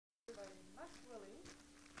Willy.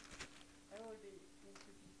 I already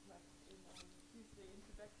introduced Max in Tuesday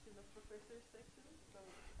introduction of professor section, so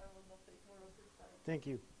I will not take more of your time. Thank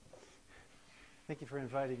you. Thank you for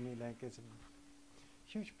inviting me, Lenk. It's a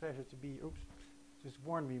huge pleasure to be. Oops, just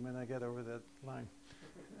warn me when I get over that line.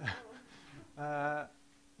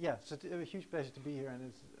 Yeah, so a huge pleasure to be here, and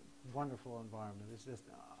it's a wonderful environment. It's just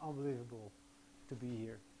unbelievable to be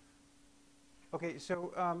here. Okay,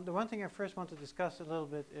 so the one thing I first want to discuss a little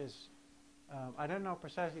bit is I don't know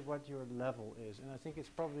precisely what your level is, and I think it's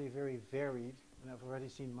probably very varied. And I've already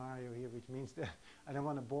seen Mario here, which means that I don't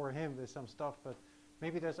want to bore him with some stuff, but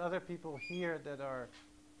maybe there's other people here that are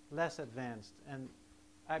less advanced, and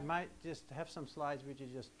I might just have some slides which are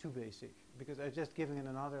just too basic, because I've just given in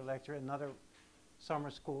another lecture, another summer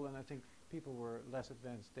school, and I think people were less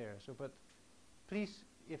advanced there. So, but please,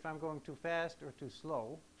 if I'm going too fast or too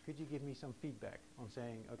slow, could you give me some feedback on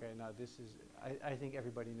saying, okay, now this is, I think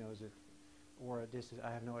everybody knows it, or this is,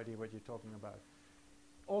 I have no idea what you're talking about.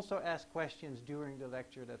 Also ask questions during the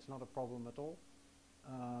lecture, that's not a problem at all.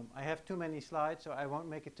 I have too many slides, so I won't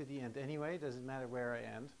make it to the end anyway, doesn't matter where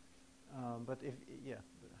I end. But if, yeah,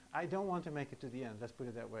 I don't want to make it to the end, let's put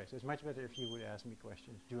it that way. So it's much better if you would ask me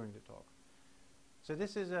questions during the talk. So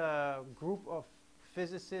this is a group of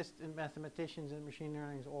physicists and mathematicians and machine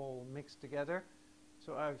learning all mixed together.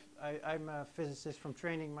 So I'm a physicist from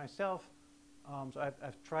training myself. So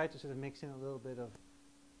I've tried to sort of mix in a little bit of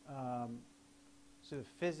sort of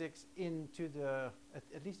physics into the,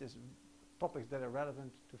 at least as topics that are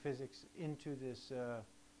relevant to physics into this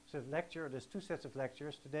sort of lecture. There's two sets of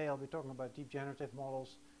lectures. Today I'll be talking about deep generative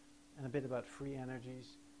models and a bit about free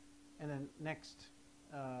energies. And then next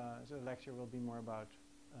sort of lecture will be more about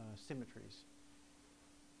symmetries.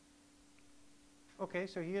 Okay,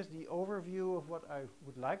 so here's the overview of what I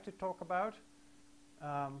would like to talk about.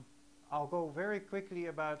 I'll go very quickly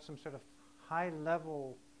about some sort of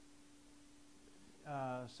high-level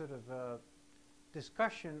sort of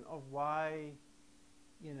discussion of why,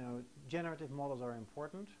 you know, generative models are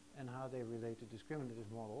important and how they relate to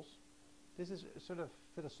discriminative models. This is sort of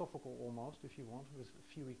philosophical almost, if you want, with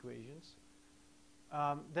a few equations.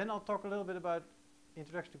 Then I'll talk a little bit about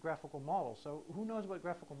introduction to graphical models. So who knows what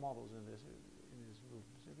graphical models in this room? Does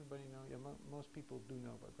everybody know? Yeah, most people do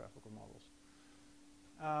know about graphical models.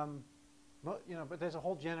 You know, but there's a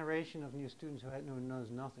whole generation of new students who knows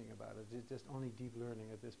nothing about it. It's just only deep learning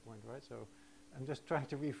at this point, right? So I'm just trying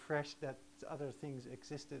to refresh that other things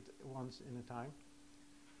existed once in a time.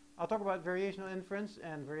 I'll talk about variational inference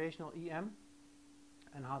and variational EM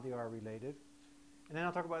and how they are related. And then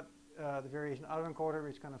I'll talk about the variation autoencoder,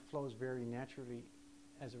 which kind of flows very naturally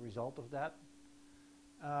as a result of that.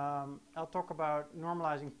 I'll talk about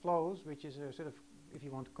normalizing flows, which is a sort of, if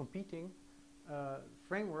you want, competing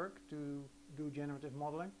framework to do generative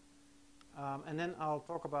modeling. And then I'll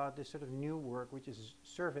talk about this sort of new work, which is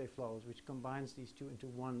survey flows, which combines these two into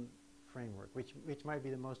one framework, which might be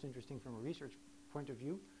the most interesting from a research point of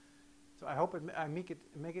view. So I hope I make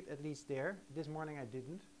it at least there. This morning I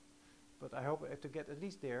didn't, but I hope to get at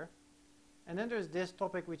least there. And then there's this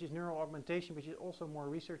topic, which is neural augmentation, which is also more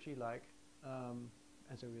researchy-like.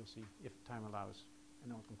 And so we'll see if time allows,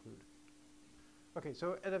 and I'll conclude. Okay,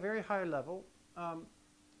 so at a very high level, I'm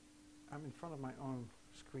in front of my own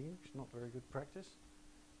screen, which is not very good practice.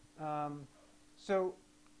 So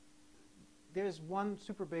there's one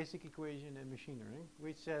super basic equation in machine learning,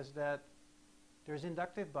 which says that there's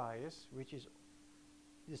inductive bias, which is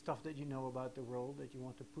the stuff that you know about the world that you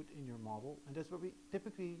want to put in your model. And that's what we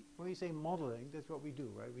typically, when we say modeling, that's what we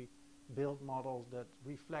do, right? We build models that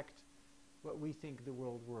reflect what we think the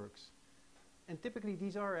world works. And typically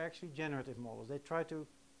these are actually generative models. They try to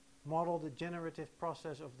model the generative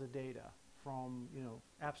process of the data from, you know,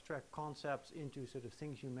 abstract concepts into sort of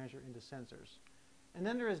things you measure in the sensors. And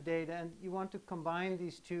then there is data, and you want to combine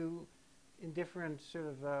these two in different sort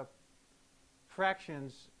of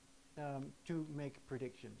fractions to make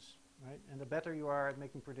predictions, right? And the better you are at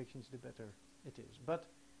making predictions, the better it is. But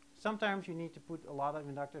sometimes you need to put a lot of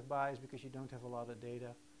inductive bias because you don't have a lot of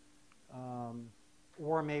data.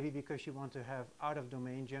 Or maybe because you want to have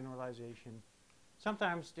out-of-domain generalization.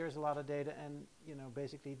 Sometimes there's a lot of data, and, you know,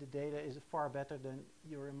 basically the data is far better than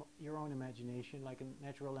your own imagination, like in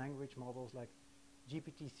natural language models like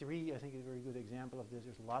GPT-3, I think is a very good example of this.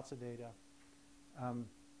 There's lots of data.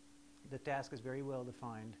 The task is very well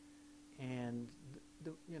defined, and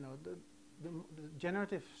the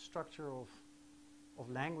generative structure of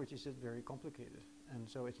language is just very complicated, and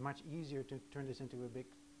so it's much easier to turn this into a big,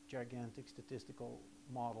 gigantic statistical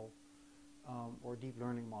model or deep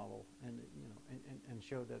learning model, and and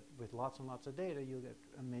show that with lots and lots of data you'll get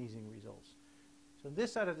amazing results. So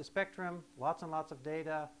this side of the spectrum, lots and lots of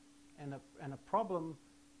data, and a problem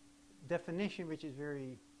definition which is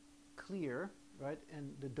very clear, right?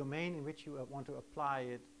 And the domain in which you want to apply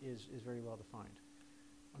it is very well defined.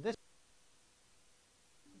 On this,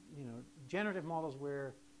 generative models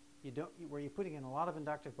where you're putting in a lot of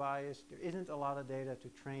inductive bias, there isn't a lot of data to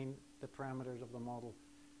train the parameters of the model,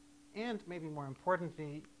 and maybe more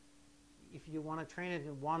importantly, if you want to train it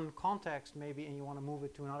in one context maybe and you want to move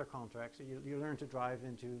it to another context, so you learn to drive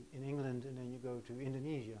in England and then you go to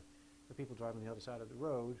Indonesia, where people drive on the other side of the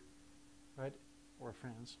road, right, or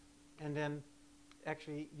France, and then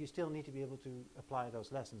actually you still need to be able to apply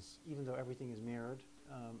those lessons, even though everything is mirrored,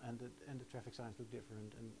 and the traffic signs look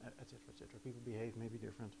different, and et cetera, et cetera. People behave maybe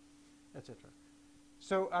different, et cetera.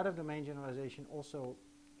 So out-of-domain generalization also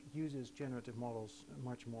uses generative models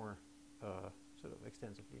much more sort of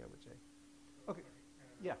extensively, I would say. Okay.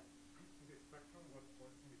 Yeah. The spectrum, what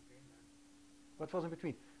falls in between then? What falls in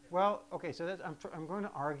between? Yeah. Well, okay. So I'm going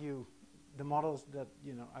to argue the models that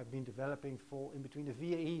I've been developing fall in between. The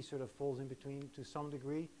VAE sort of falls in between to some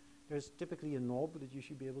degree. There's typically a knob that you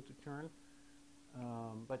should be able to turn,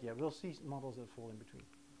 but yeah, we'll see models that fall in between.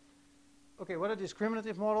 Okay, what are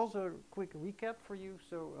discriminative models? A quick recap for you.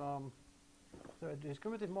 So a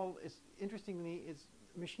discriminative model is, interestingly,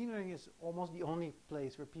 machine learning is almost the only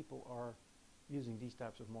place where people are using these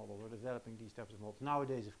types of models or developing these types of models.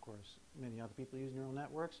 Nowadays, of course, many other people use neural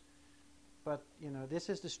networks. But this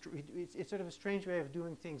is it's sort of a strange way of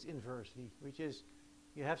doing things inversely, which is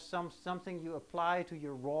you have something you apply to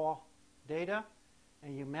your raw data,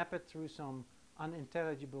 and you map it through some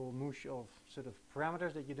unintelligible mush of sort of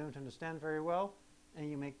parameters that you don't understand very well, and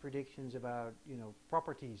you make predictions about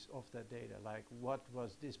properties of that data, like what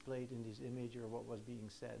was displayed in this image or what was being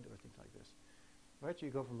said or things like this. Right? So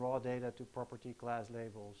you go from raw data to property, class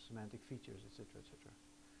labels, semantic features, etc., etc.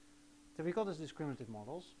 So we call this discriminative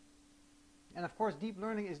models. And of course, deep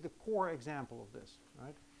learning is the core example of this,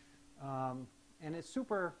 right? And it's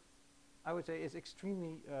I would say, it's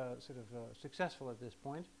extremely successful at this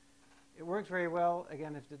point. It works very well,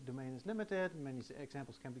 again, if the domain is limited, many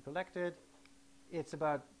examples can be collected. It's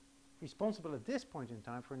about responsible at this point in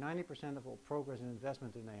time for 90% of all progress and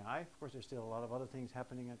investment in AI. Of course, there's still a lot of other things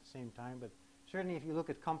happening at the same time, but certainly if you look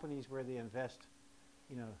at companies where they invest,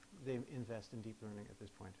 they invest in deep learning at this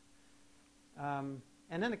point.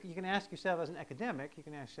 And then you can ask yourself as an academic, you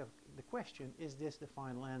can ask yourself the question, is this the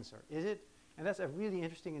final answer? Is it? And that's a really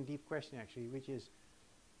interesting and deep question actually, which is,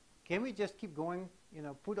 can we just keep going,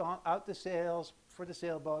 put out the sails for the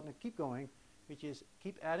sailboat and keep going, which is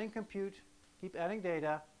keep adding compute, keep adding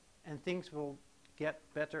data, and things will get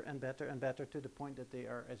better and better and better to the point that they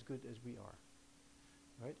are as good as we are,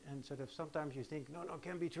 right? And sort of sometimes you think, no, it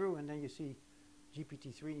can't be true, and then you see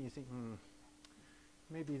GPT-3 and you think,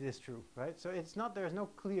 maybe it is true, right? So there's no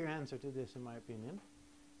clear answer to this in my opinion.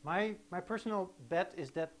 My personal bet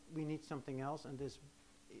is that we need something else, and this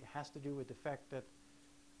has to do with the fact that,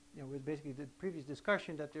 with basically the previous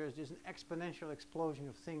discussion, that there's just an exponential explosion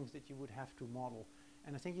of things that you would have to model.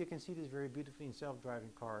 And I think you can see this very beautifully in self-driving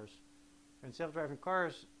cars. In self-driving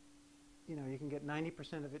cars, you can get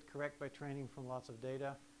 90% of it correct by training from lots of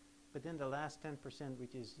data, but then the last 10%,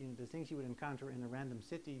 which is the things you would encounter in a random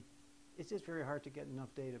city, it's just very hard to get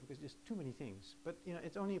enough data because there's too many things. But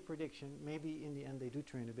it's only a prediction. Maybe in the end they do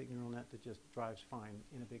train a big neural net that just drives fine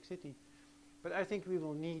in a big city. But I think we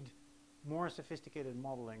will need more sophisticated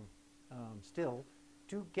modeling still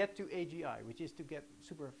to get to AGI, which is to get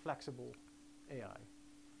super flexible AI.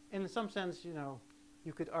 And in some sense,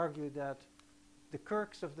 you could argue that the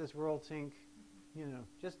Kirks of this world think,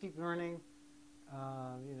 just deep learning,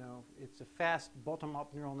 it's a fast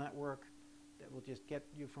bottom-up neural network that will just get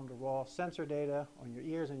you from the raw sensor data on your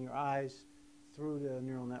ears and your eyes through the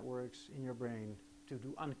neural networks in your brain to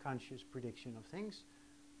do unconscious prediction of things,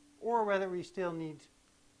 or whether we still need,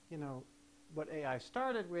 what AI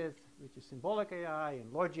started with, which is symbolic AI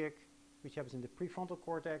and logic, which happens in the prefrontal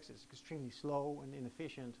cortex. It's extremely slow and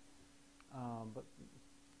inefficient,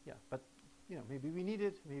 but maybe we need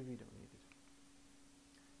it, maybe we don't need it.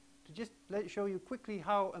 To just show you quickly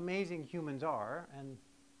how amazing humans are, and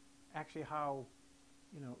actually how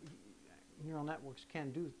neural networks can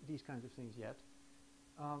do these kinds of things yet.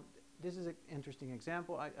 This is an interesting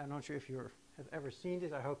example. I'm not sure if you have ever seen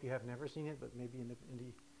this. I hope you have never seen it, but maybe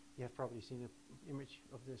you have probably seen an image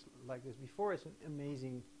of this like this before. It's an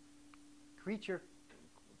amazing creature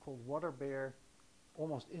called water bear,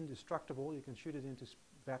 almost indestructible. You can shoot it into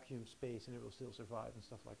vacuum space and it will still survive and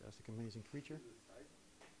stuff like that. It's like an amazing creature.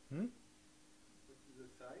 What's the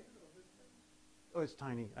size of this thing? Oh, it's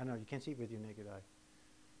tiny. I know, you can't see it with your naked eye.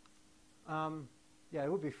 Yeah,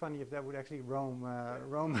 it would be funny if that would actually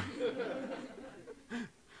roam.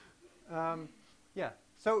 Yeah,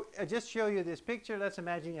 so I just show you this picture. Let's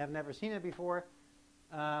imagine you have never seen it before.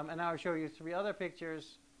 And now I'll show you 3 other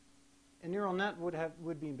pictures. A neural net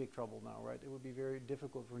would be in big trouble now, right? It would be very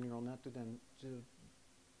difficult for a neural net to then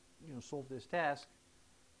solve this task.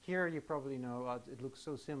 Here you probably know it looks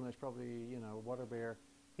so similar. It's probably a water bear.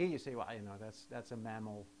 Here you say, well, that's a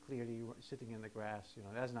mammal clearly sitting in the grass.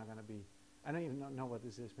 That's not going to be. I don't even know what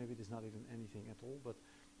this is. Maybe there's not even anything at all. But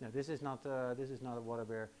this is not a water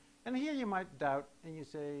bear. And here you might doubt, and you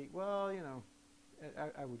say, well,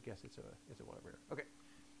 I would guess it's a water bear. Okay.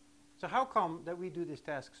 So how come that we do this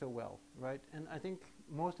task so well, right? And I think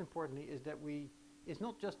most importantly is that it's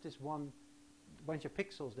not just this one bunch of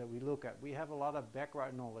pixels that we look at. We have a lot of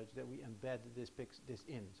background knowledge that we embed this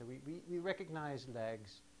in. So we recognize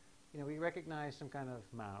legs, we recognize some kind of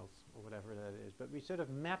mouth or whatever that is, but we sort of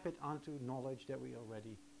map it onto knowledge that we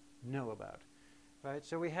already know about, right?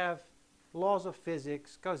 So we have laws of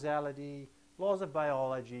physics, causality, laws of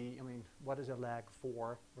biology. What is a lag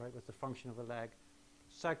for, right? What's the function of a lag?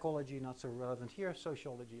 Psychology, not so relevant here,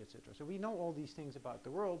 sociology, etc. So we know all these things about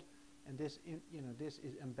the world, and this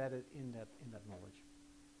is embedded in that knowledge,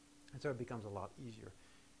 and so it becomes a lot easier.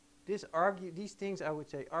 These things, I would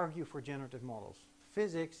say, argue for generative models.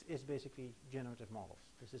 Physics is basically generative models.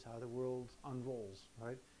 This is how the world unrolls,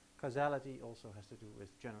 right? Causality also has to do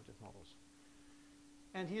with generative models.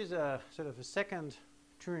 And here's a sort of a second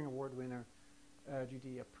Turing Award winner,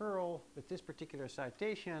 Judea Pearl, with this particular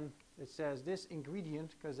citation. It says, this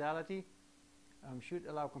ingredient, causality, should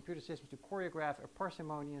allow computer systems to choreograph a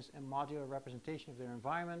parsimonious and modular representation of their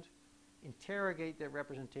environment, interrogate that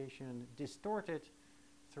representation, distort it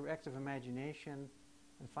through active imagination,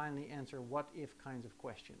 and finally answer what-if kinds of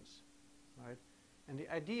questions, right? And the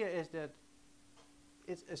idea is that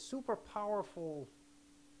it's a super powerful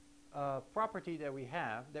property that we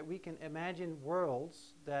have, that we can imagine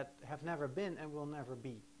worlds that have never been and will never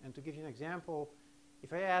be. And to give you an example,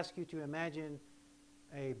 if I ask you to imagine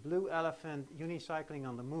a blue elephant unicycling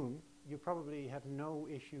on the moon, you probably have no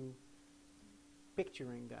issue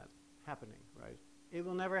picturing that happening, right? It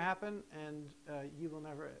will never happen, and you will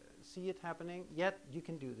never see it happening, yet you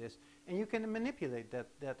can do this. And you can manipulate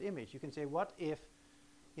that image. You can say, what if,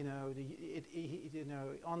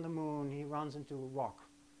 on the moon he runs into a rock,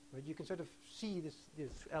 right? You can sort of see this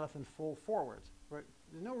elephant fall forward, right?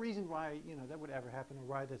 There's no reason why, that would ever happen or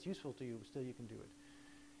why that's useful to you, still you can do it.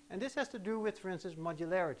 And this has to do with, for instance,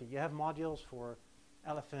 modularity. You have modules for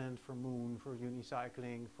elephant, for moon, for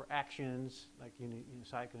unicycling, for actions, like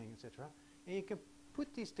unicycling, etc. And you can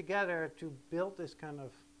put these together to build this kind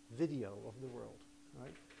of video of the world,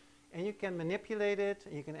 right? And you can manipulate it,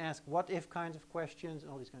 and you can ask what-if kinds of questions,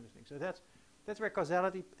 and all these kinds of things. So that's where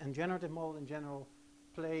causality and generative model in general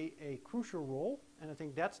play a crucial role. And I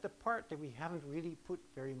think that's the part that we haven't really put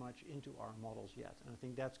very much into our models yet. And I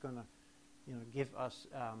think that's going to give us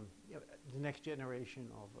the next generation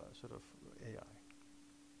of sort of AI.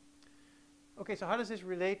 Okay, so how does this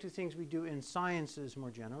relate to things we do in sciences more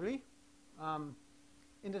generally?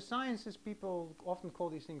 In the sciences, people often call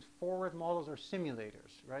these things forward models or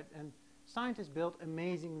simulators, right? And scientists build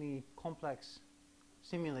amazingly complex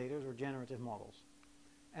simulators or generative models.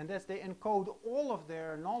 And that's they encode all of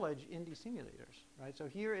their knowledge in these simulators, right? So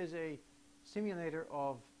here is a simulator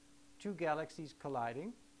of 2 galaxies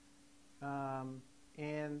colliding.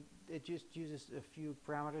 And it just uses a few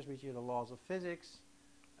parameters, which are the laws of physics.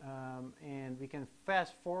 And we can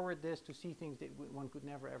fast forward this to see things that one could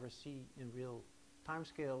never ever see in real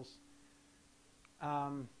timescales.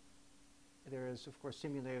 There is, of course,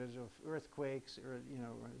 simulators of earthquakes or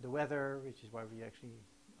the weather, which is why we actually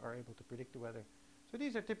are able to predict the weather. So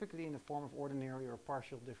these are typically in the form of ordinary or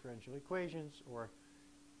partial differential equations, or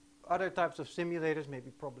other types of simulators,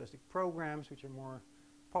 maybe probabilistic programs, which are more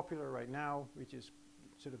popular right now, which is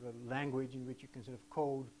sort of a language in which you can sort of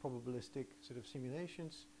code probabilistic sort of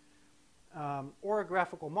simulations, or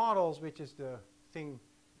graphical models, which is the thing,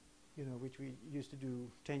 which we used to do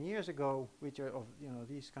 10 years ago, which are of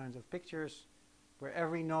these kinds of pictures, where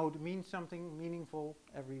every node means something meaningful,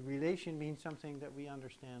 every relation means something that we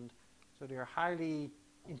understand. So they are highly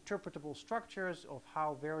interpretable structures of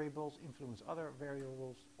how variables influence other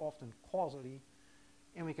variables, often causally.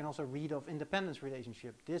 And we can also read of independence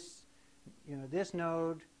relationship. This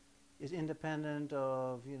node is independent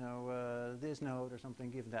of, this node or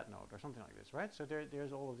something given that node or something like this, right? So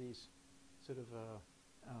there's all of these sort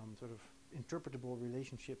of interpretable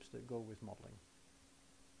relationships that go with modeling.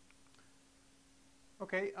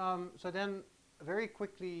 Okay, so then very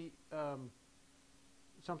quickly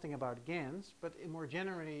something about GANs, but more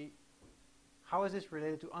generally, how is this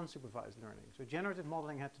related to unsupervised learning? So generative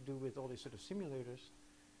modeling had to do with all these sort of simulators.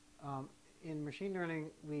 In machine learning,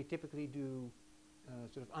 we typically do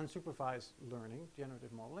sort of unsupervised learning,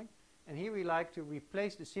 generative modeling. And here we like to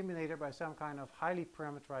replace the simulator by some kind of highly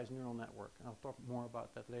parameterized neural network. And I'll talk more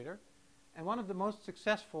about that later. And one of the most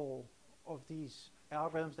successful of these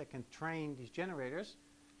algorithms that can train these generators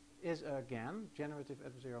is GAN, Generative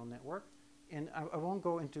Adversarial Network. And I won't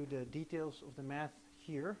go into the details of the math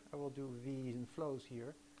here. I will do V's and flows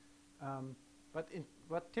here. But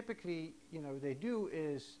what typically they do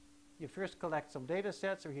is you first collect some data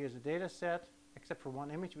sets. So here's a data set, except for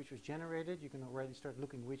one image which was generated. You can already start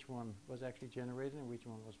looking which one was actually generated and which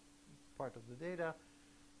one was part of the data.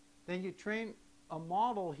 Then you train a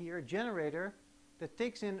model here, a generator, that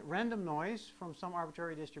takes in random noise from some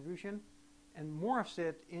arbitrary distribution and morphs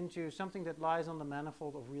it into something that lies on the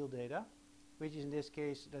manifold of real data, which is in this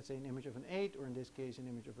case, let's say, an image of an 8, or in this case, an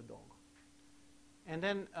image of a dog. And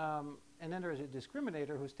then there is a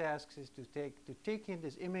discriminator whose task is to take in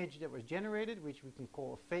this image that was generated, which we can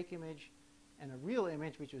call a fake image, and a real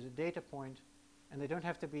image, which was a data point, and they don't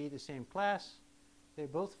have to be the same class. They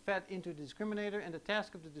both fed into the discriminator, and the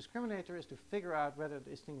task of the discriminator is to figure out whether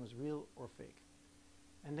this thing was real or fake.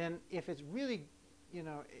 And then if it's really,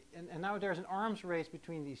 and now there's an arms race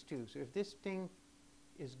between these two. So if this thing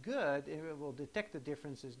is good, it will detect the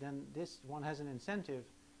differences, then this one has an incentive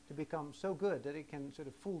to become so good that it can sort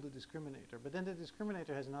of fool the discriminator. But then the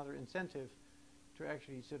discriminator has another incentive to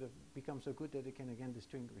actually sort of become so good that it can again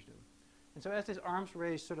distinguish them. And so as this arms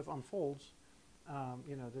race sort of unfolds,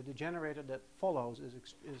 the generator that follows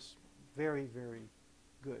is very, very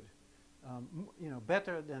good.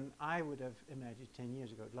 Better than I would have imagined 10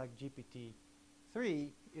 years ago. Like GPT-3,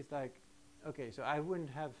 it's like, okay, so I wouldn't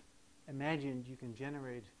have imagined you can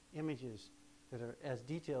generate images that are as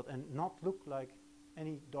detailed and not look like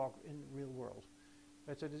any dog in the real world.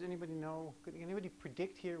 Right, so does anybody know, could anybody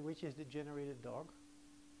predict here which is the generated dog?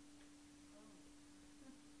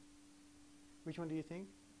 Which one do you think?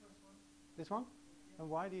 This one? And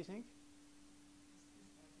why do you think?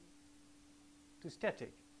 Too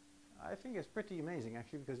static. I think it's pretty amazing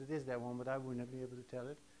actually, because it is that one, but I wouldn't be able to tell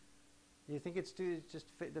it. Do you think it's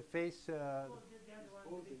just the face? Well, the other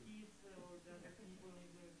one, the kids or the other people in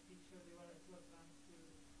the picture, they were too advanced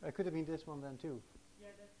to... It could have been this one then too.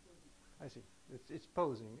 Yeah, that's good. I see. It's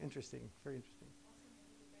posing. Interesting. Very interesting. Also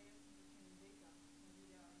maybe the layers in between the data. Maybe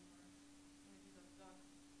there are more images of dogs.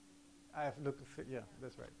 I have looked. Yeah,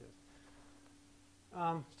 that's right. Yes.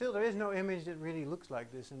 Still, there is no image that really looks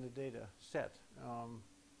like this in the data set.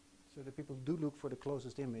 So the people do look for the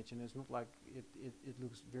closest image, and it's not like it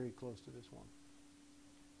looks very close to this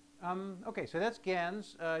one. Okay, so that's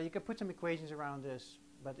GANs. You can put some equations around this,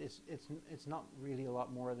 but it's not really a lot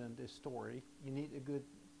more than this story. You need a good,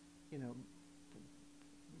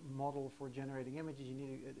 model for generating images. You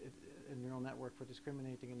need a neural network for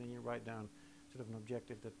discriminating, and then you write down sort of an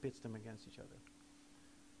objective that pits them against each other.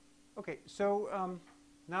 Okay, so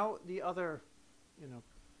now the other,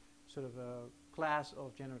 sort of class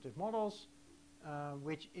of generative models,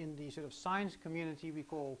 which in the sort of science community we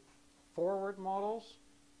call forward models.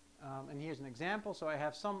 And here's an example. So I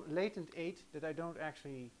have some latent 8 that I don't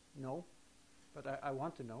actually know, but I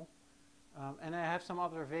want to know. And I have some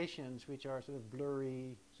observations which are sort of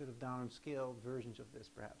blurry, sort of downscaled versions of this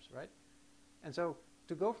perhaps, right? And so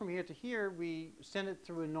to go from here to here, we send it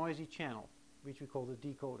through a noisy channel, which we call the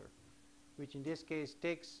decoder, which in this case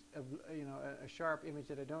takes a sharp image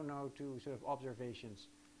that I don't know to sort of observations.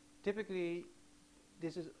 Typically,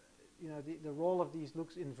 this is, the role of these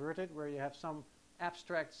looks inverted, where you have some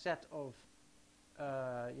abstract set of,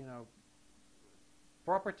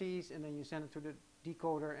 properties, and then you send it to the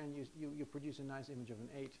decoder, and you produce a nice image of an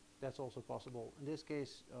 8. That's also possible. In this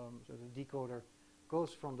case, so the decoder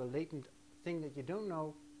goes from the latent thing that you don't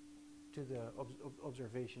know to the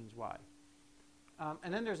observations Y.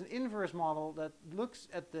 And then there's an inverse model that looks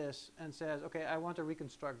at this and says, okay, I want to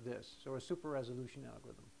reconstruct this. So a super resolution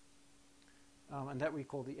algorithm. And that we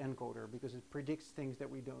call the encoder, because it predicts things that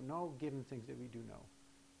we don't know, given things that we do know.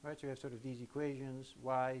 Right? So you have sort of these equations,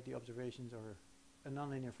 Y, the observations are a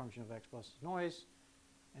nonlinear function of X plus noise.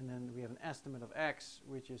 And then we have an estimate of X,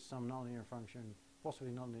 which is some nonlinear function,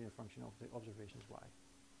 possibly nonlinear function of the observations Y.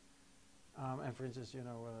 And for instance,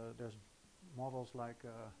 there's models like,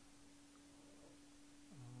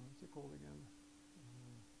 what's it called again?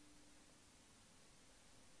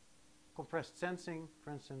 Compressed sensing,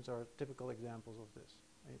 for instance, are typical examples of this.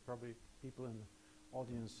 Probably people in the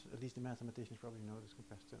audience, at least the mathematicians, probably know this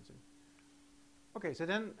compressed sensing. Okay, so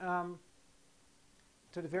then,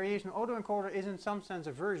 so the variational autoencoder is in some sense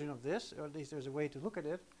a version of this, or at least there's a way to look at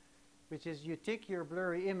it. which is you take your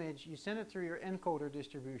blurry image, you send it through your encoder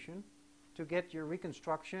distribution to get your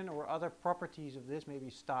reconstruction or other properties of this, maybe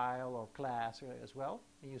style or class as well,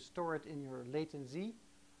 and you store it in your latent Z.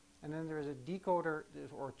 And then there is a decoder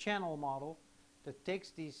or channel model that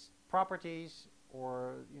takes these properties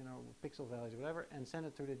or pixel values or whatever and send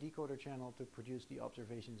it through the decoder channel to produce the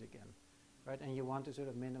observations again, right? And you want to sort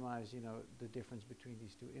of minimize the difference between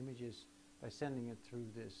these two images by sending it through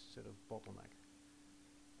this sort of bottleneck.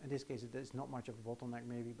 In this case, it's not much of a bottleneck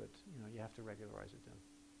maybe, but you have to regularize it then.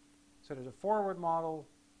 So there's a forward model,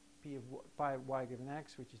 P of pi y given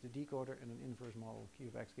x, which is the decoder, and an inverse model, Q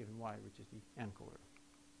of x given y, which is the encoder.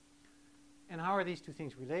 And how are these two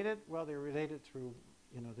things related? Well, they're related through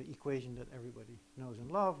the equation that everybody knows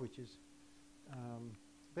and love, which is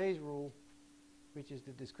Bayes' rule, which is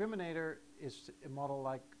the discriminator is a model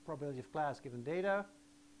like probability of class given data,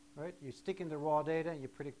 right? You stick in the raw data and you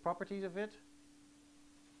predict properties of it.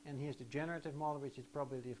 And here's the generative model, which is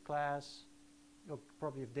probability of class, or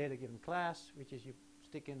probability of data given class, which is you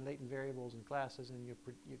stick in latent variables and classes and you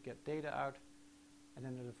get data out. And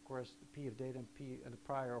then there's, of course, the P of data and P and the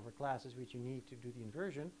prior over classes, which you need to do the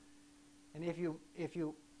inversion. And if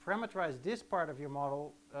you parameterize this part of your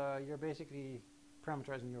model, you're basically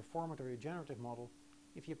parameterizing your formative or your generative model.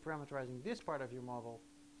 If you're parameterizing this part of your model,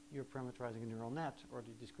 you're parameterizing a neural net or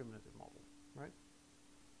the discriminative model, right?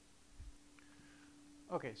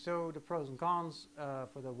 Okay, so the pros and cons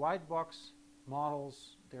for the white box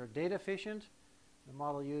models, they're data efficient. The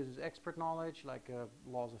model uses expert knowledge like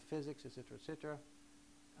laws of physics, etc., etc.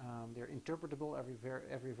 They're interpretable.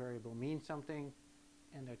 Every variable means something.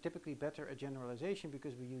 And they're typically better at generalization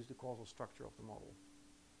because we use the causal structure of the model.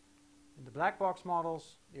 In the black box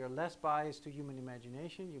models, they are less biased to human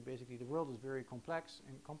imagination. Basically, the world is very complex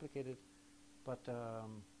and complicated, but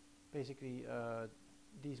basically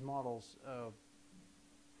these models,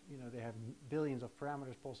 they have billions of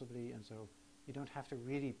parameters possibly, and so you don't have to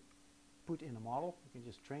really put in a model. You can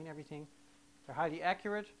just train everything. They're highly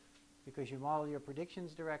accurate because you model your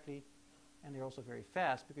predictions directly. And they're also very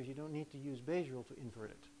fast because you don't need to use Bayes' rule to invert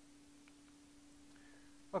it.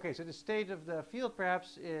 Okay, so the state of the field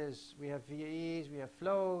perhaps is we have VAEs, we have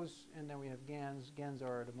flows, and then we have GANs. GANs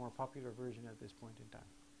are the more popular version at this point in time.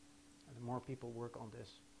 And the more people work on this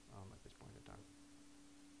at this point in time.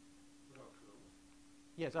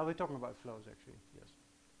 Yes, I'll be talking about flows actually, yes.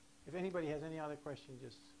 If anybody has any other question,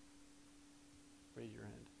 just raise your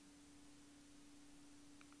hand.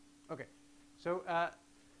 Okay, so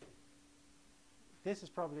this is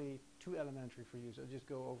probably too elementary for you, so I'll just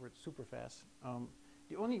go over it super fast.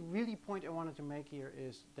 The only really point I wanted to make here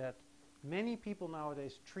is that many people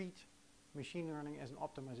nowadays treat machine learning as an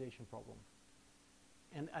optimization problem.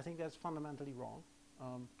 And I think that's fundamentally wrong.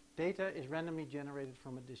 Data is randomly generated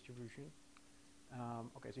from a distribution.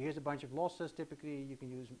 Okay, so here's a bunch of losses. Typically, you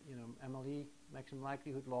can use MLE, maximum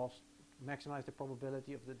likelihood loss, maximize the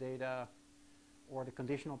probability of the data, or the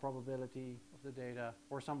conditional probability of the data,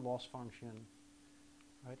 or some loss function.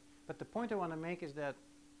 Right? But the point I want to make is that,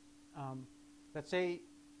 let's say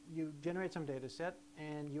you generate some data set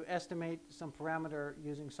and you estimate some parameter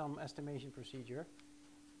using some estimation procedure,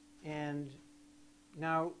 and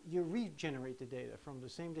now you regenerate the data from the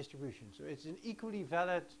same distribution. So it's an equally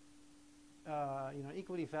valid,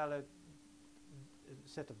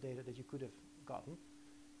 set of data that you could have gotten,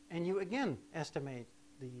 and you again estimate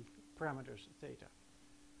the parameters theta.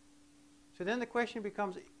 So then the question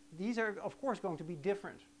becomes, these are of course going to be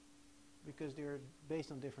different because they're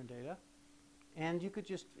based on different data, and you could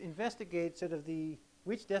just investigate sort of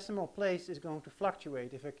which decimal place is going to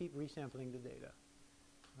fluctuate if I keep resampling the data.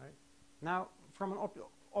 Right? Now, from an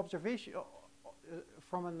observation,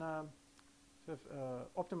 from an sort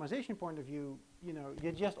of optimization point of view,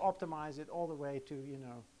 you just optimize it all the way to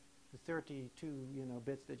the 32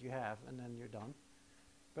 bits that you have, and then you're done.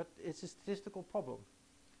 But it's a statistical problem,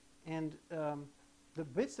 and the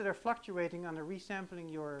bits that are fluctuating under resampling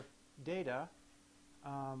your data,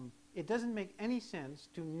 it doesn't make any sense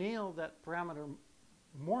to nail that parameter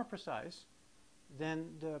more precise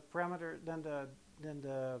than the parameter than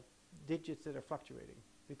the digits that are fluctuating.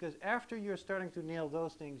 Because after you're starting to nail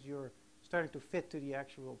those things, you're starting to fit to the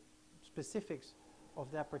actual specifics of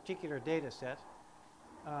that particular data set,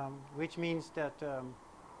 which means that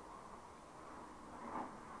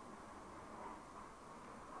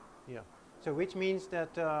so which means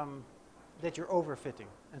that that you're overfitting,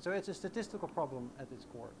 and so it's a statistical problem at its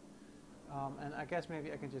core. And I guess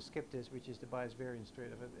maybe I can just skip this, which is the bias variance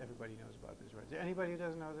trade-off. Everybody knows about this, right? Is there anybody who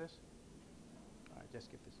doesn't know this? All right, just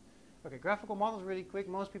skip this. Okay, graphical models really quick.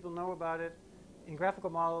 Most people know about it. In graphical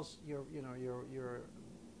models, you're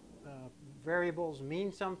variables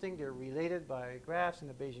mean something. They're related by graphs in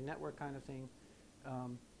a Bayesian network kind of thing.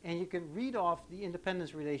 And you can read off the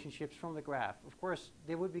independence relationships from the graph. Of course,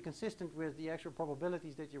 they would be consistent with the actual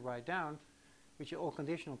probabilities that you write down, which are all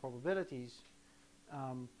conditional probabilities.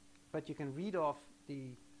 But you can read off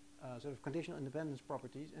the sort of conditional independence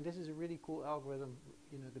properties. And this is a really cool algorithm,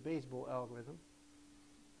 the Bayes-Bull algorithm,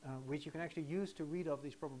 which you can actually use to read off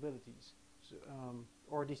these probabilities, so,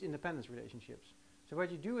 or these independence relationships. So what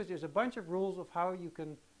you do is there's a bunch of rules of how you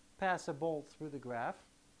can pass a bolt through the graph,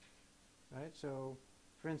 right? So,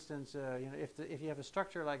 for instance, if you have a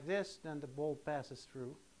structure like this, then the bolt passes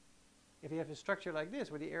through. If you have a structure like this,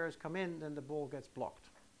 where the arrows come in, then the bolt gets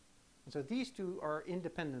blocked. And so these two are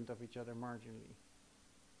independent of each other marginally,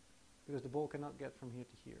 because the bolt cannot get from here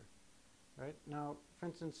to here, right? Now, for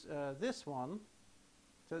instance, this one.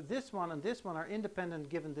 So this one and this one are independent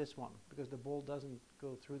given this one, because the ball doesn't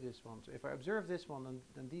go through this one. So if I observe this one,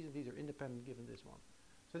 then these and these are independent given this one.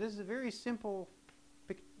 So this is a very simple,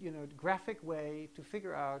 graphic way to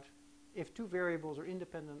figure out if two variables are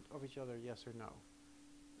independent of each other, yes or no.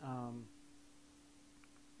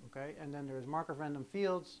 Okay, and then there's Markov random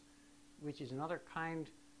fields, which is another kind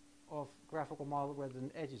of graphical model where the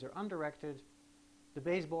edges are undirected. The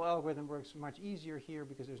Bayes-Bull algorithm works much easier here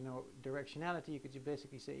because there's no directionality. You could just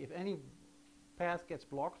basically say if any path gets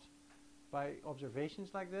blocked by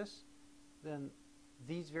observations like this, then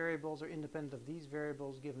these variables are independent of these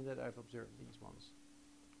variables given that I've observed these ones.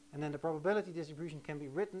 And then the probability distribution can be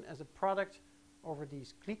written as a product over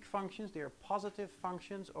these clique functions. They are positive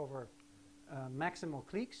functions over maximal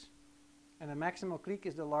cliques. And a maximal clique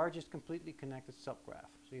is the largest completely connected subgraph.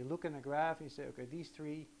 So you look in a graph and you say, okay, these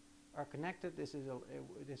three are connected. This is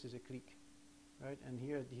a clique, right? And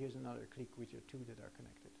here's another clique, which are two that are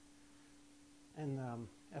connected. And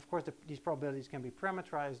of course, these probabilities can be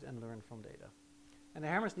parameterized and learned from data. And the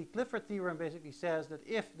Hammersley-Clifford theorem basically says that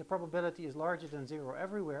if the probability is larger than 0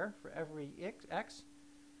 everywhere for every x,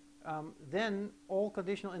 then all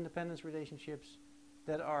conditional independence relationships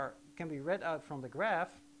that can be read out from the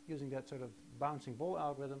graph using that sort of bouncing ball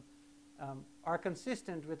algorithm are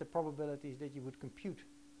consistent with the probabilities that you would compute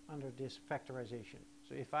under this factorization.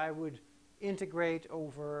 So if I would integrate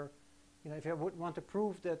over, if I would want to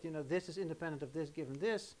prove that this is independent of this given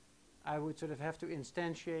this, I would sort of have to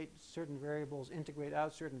instantiate certain variables, integrate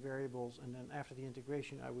out certain variables, and then after the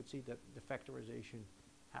integration I would see that the factorization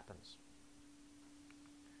happens.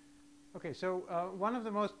 Okay, so one of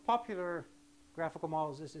the most popular graphical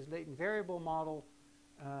models is this latent variable model,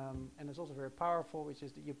 and it's also very powerful, which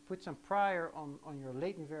is that you put some prior on your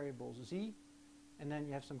latent variables z, and then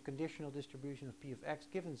you have some conditional distribution of p of x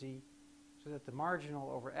given z, so that the marginal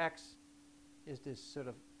over x is this sort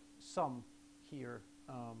of sum here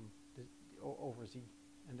over z,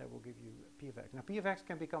 and that will give you p of x. Now p of x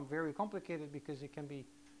can become very complicated because it can be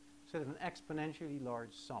sort of an exponentially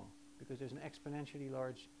large sum, because there's an exponentially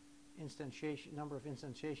large number of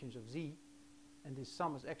instantiations of z, and this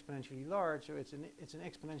sum is exponentially large, so it's an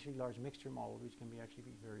exponentially large mixture model, which can actually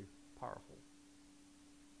be very powerful.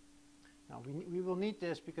 Now we will need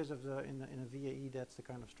this because of in a VAE, that's the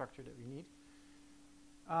kind of structure that we need.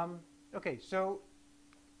 Okay, so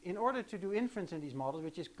in order to do inference in these models,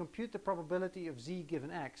 which is compute the probability of z given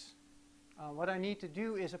x, what I need to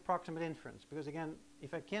do is approximate inference, because again,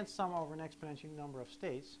 if I can't sum over an exponential number of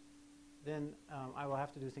states, then I will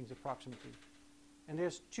have to do things approximately. And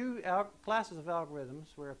there's two classes of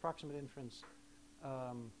algorithms where approximate inference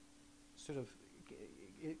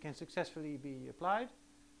it can successfully be applied.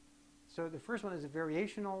 So the first one is a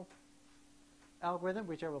variational algorithm,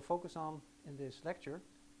 which I will focus on in this lecture.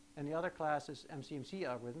 And the other class is MCMC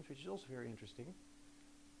algorithms, which is also very interesting.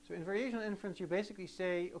 So in variational inference, you basically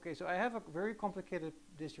say, okay, so I have a very complicated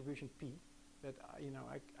distribution P that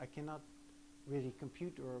I cannot really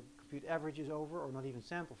compute averages over, or not even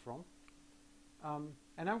sample from.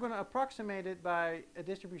 And I'm going to approximate it by a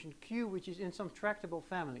distribution Q, which is in some tractable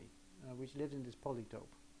family, which lives in this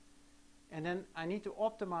polytope. And then I need to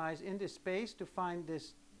optimize in this space to find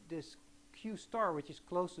this Q star, which is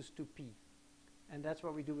closest to P. And that's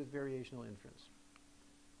what we do with variational inference.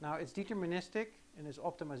 Now it's deterministic and it's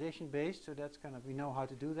optimization based, so that's we know how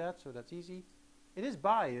to do that, so that's easy. It is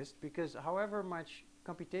biased because however much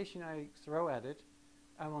computation I throw at it,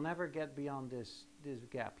 I will never get beyond this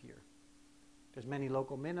gap here. There's many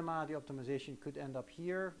local minima. The optimization could end up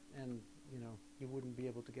here, and you wouldn't be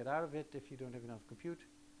able to get out of it if you don't have enough compute.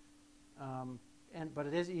 But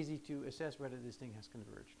it is easy to assess whether this thing has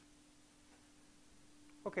converged.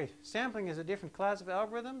 Okay, sampling is a different class of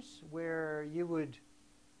algorithms where you would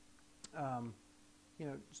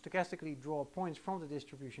stochastically draw points from the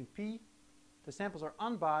distribution P, The samples are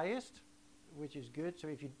unbiased, which is good. So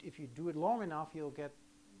if you do it long enough, you'll get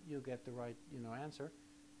the right answer.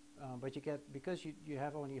 But you get, because you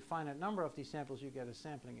have only a finite number of these samples, you get a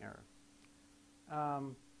sampling error.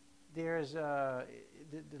 There's the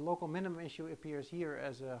local minimum issue appears here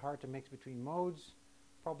as a hard to mix between modes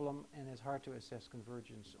problem, and it's hard to assess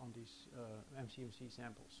convergence on these MCMC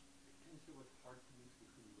samples. Can you say what's hard to mix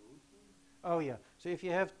between modes then? Oh yeah. So if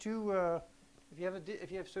you have two, if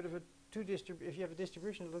you have sort of a if you have a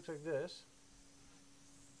distribution that looks like this,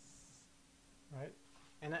 right?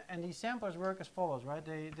 And these samplers work as follows, right?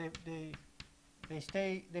 They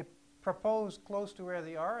propose close to where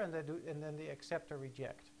they are, and then they accept or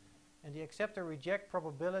reject. And the accept or reject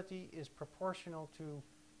probability is proportional to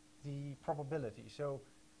the probability. So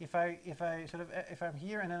if I'm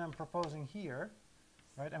here and then I'm proposing here,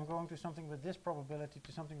 right? I'm going to something with this probability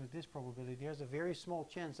to something with this probability. There's a very small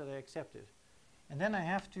chance that I accept it. And then I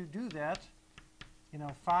have to do that,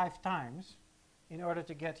 5 times in order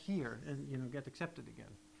to get here and, get accepted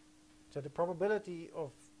again. So the probability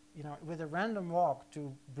of, with a random walk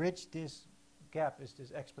to bridge this gap is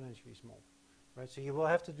this exponentially small, right? So you will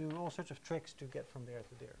have to do all sorts of tricks to get from there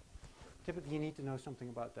to there. Typically, you need to know something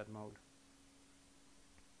about that mode.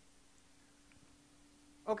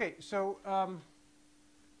 Okay, so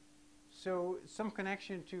some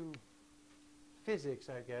connection to physics,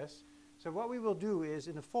 I guess. So what we will do is,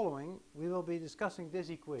 in the following, we will be discussing this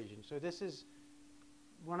equation. So this is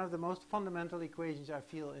one of the most fundamental equations I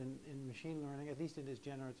feel in machine learning, at least in this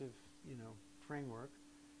generative, framework.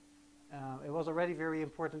 It was already very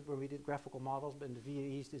important when we did graphical models, but in the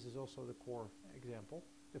VAEs, this is also the core example,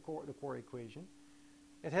 the core equation.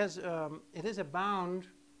 It is a bound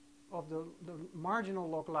of the marginal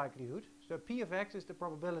log likelihood. So P of x is the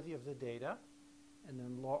probability of the data, and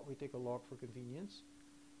then we take a log for convenience.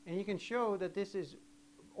 And you can show that this is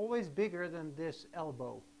always bigger than this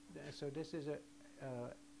elbow. So this is a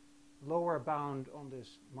lower bound on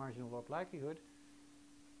this marginal log likelihood.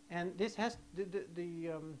 And this has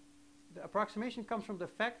the approximation comes from the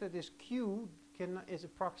fact that this Q is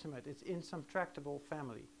approximate. It's in some tractable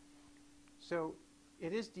family. So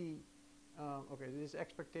it is the okay, this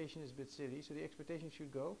expectation is a bit silly. So the expectation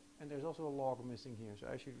should go, and there's also a log missing here. So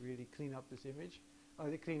I should really clean up this image, or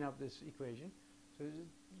clean up this equation. So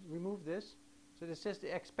remove this. So this says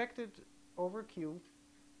the expected over Q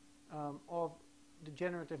of the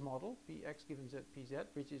generative model, Px given Z Pz,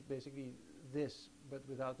 which is basically this, but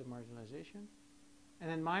without the marginalization. And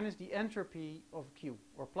then minus the entropy of Q,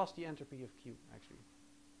 or plus the entropy of Q, actually.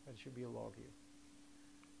 That should be a log here.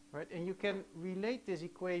 Right? And you can relate this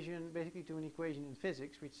equation basically to an equation in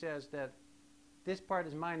physics, which says that this part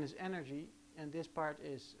is minus energy, and this part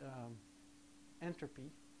is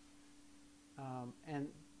entropy. And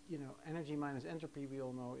energy minus entropy, we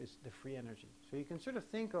all know, is the free energy. So you can sort of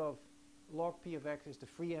think of log P of x as the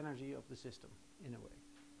free energy of the system, in a way.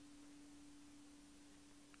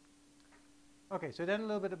 Okay, so then a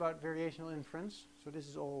little bit about variational inference. So this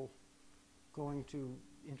is all going to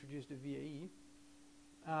introduce the VAE.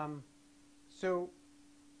 So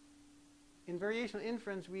in variational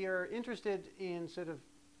inference, we are interested in sort of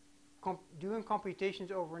doing computations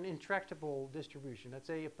over an intractable distribution. Let's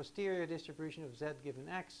say a posterior distribution of z given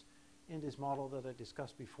x in this model that I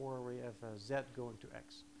discussed before, where you have z going to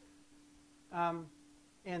x.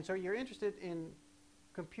 And so you're interested in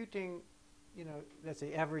computing, let's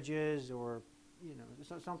say averages, or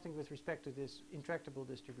something with respect to this intractable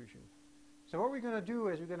distribution. So what we're going to do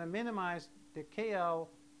is we're going to minimize the KL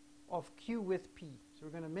of Q with P. So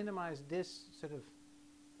we're going to minimize this sort of,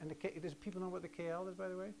 and does people know what the KL is, by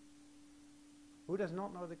the way? Who does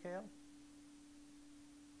not know the KL?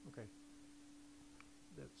 Okay.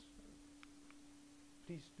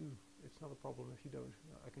 Please do. It's not a problem if you don't.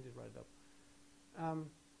 I can just write it up.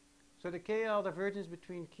 So the KL divergence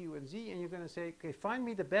between Q and Z, and you're going to say, okay, find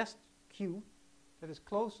me the best Q that is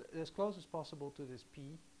close as possible to this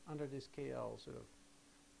P under this KL sort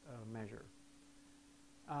of measure.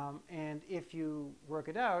 And if you work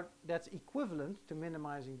it out, that's equivalent to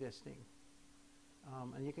minimizing this thing.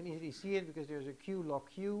 And you can easily see it because there's a Q log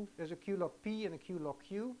Q, there's a Q log P and a Q log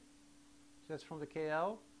Q. So that's from the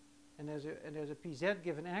KL. And there's a PZ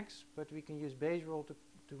given X, but we can use Bayes' rule to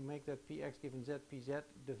make that PX given Z PZ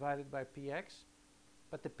divided by PX.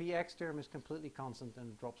 But the PX term is completely constant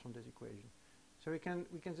and drops from this equation. So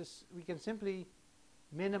we can simply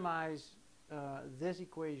minimize this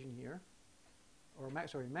equation here, or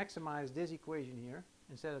maximize this equation here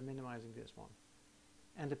instead of minimizing this one.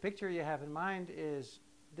 And the picture you have in mind is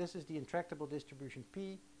this is the intractable distribution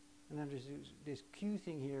P, and then there's this Q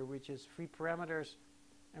thing here, which is free parameters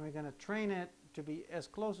and we're going to train it to be as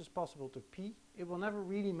close as possible to P. It will never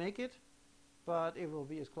really make it, but it will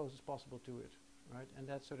be as close as possible to it, right? And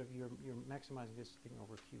that's sort of you're maximizing this thing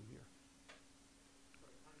over Q here.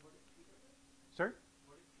 Sorry?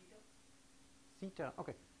 What is theta? Theta.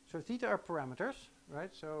 Okay. So theta are parameters,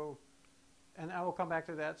 right? So, and I will come back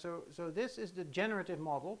to that. So this is the generative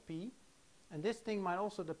model P, and this thing might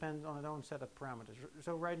also depend on its own set of parameters.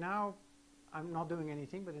 So right now, I'm not doing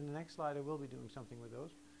anything, but in the next slide, I will be doing something with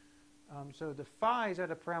those. So the phi's are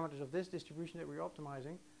the parameters of this distribution that we're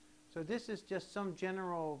optimizing. So this is just some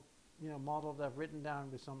general, model that I've written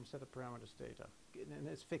down with some set of parameters theta, and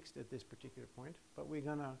it's fixed at this particular point. But we're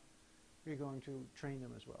going to train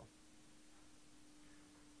them as well.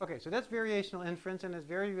 Okay, so that's variational inference, and it's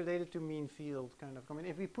very related to mean field kind of. I mean,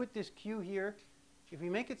 if we put this Q here, if we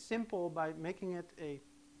make it simple by making it a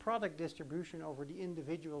product distribution over the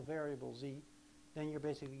individual variable z, then you're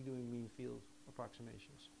basically doing mean field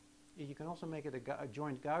approximations. You can also make it a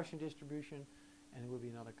joint Gaussian distribution, and it will be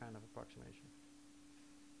another kind of approximation.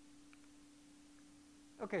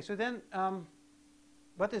 Okay, so then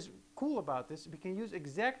what is cool about this, we can use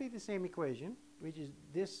exactly the same equation, which is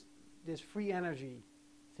this free energy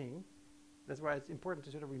thing. That's why it's important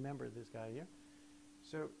to sort of remember this guy here.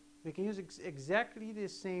 So we can use exactly the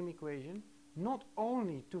same equation, not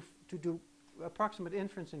only to do approximate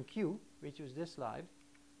inference in Q, which is this slide,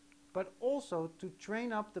 but also to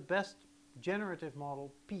train up the best generative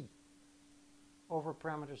model P over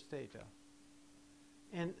parameters theta.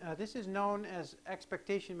 And this is known as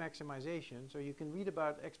expectation maximization. So you can read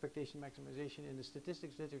about expectation maximization in the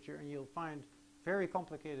statistics literature, and you'll find very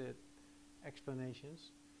complicated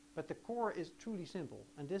explanations. But the core is truly simple.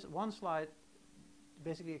 And this one slide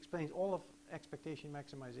basically explains all of expectation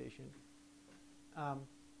maximization.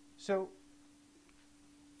 So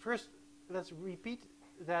first, let's repeat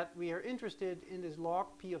that we are interested in this log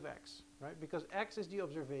P of x, right? Because x is the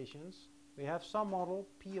observations. We have some model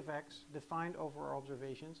P of x defined over our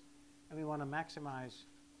observations, and we want to maximize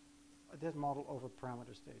that model over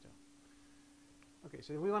parameters theta. Okay,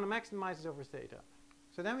 so we want to maximize this over theta.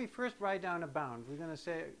 So then we first write down a bound. We're going to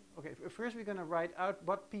say, okay, first we're going to write out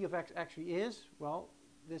what P of x actually is. Well,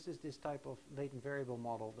 this is this type of latent variable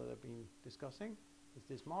model that I've been discussing. It's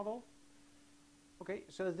this model. Okay,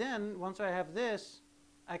 so then once I have this,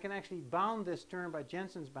 I can actually bound this term by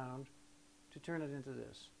Jensen's bound to turn it into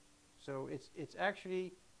this. So it's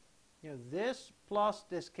actually, this plus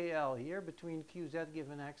this KL here between QZ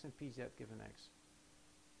given x and PZ given x.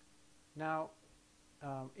 Now,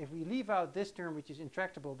 if we leave out this term, which is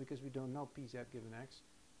intractable because we don't know PZ given x,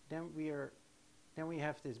 then we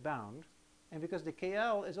have this bound. And because the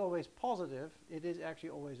KL is always positive, it is actually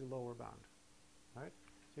always a lower bound, right?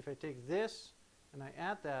 So if I take this and I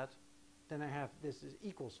add that, then I have this is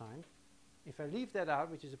equal sign. If I leave that out,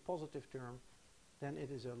 which is a positive term, then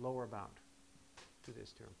it is a lower bound to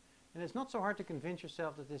this term. And it's not so hard to convince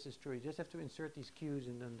yourself that this is true. You just have to insert these Q's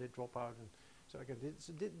and then they drop out. And so I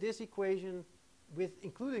get this equation with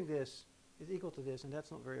including this is equal to this, and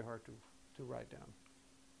that's not very hard to write down.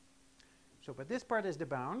 So, but this part is the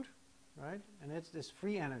bound, right? And it's this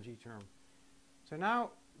free energy term. So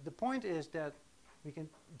now the point is that we can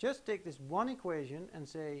just take this one equation and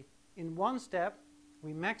say, in one step,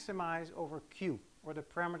 we maximize over Q, or the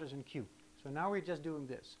parameters in Q. So now we're just doing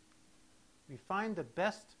this. We find the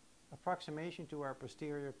best approximation to our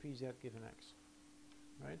posterior PZ given x,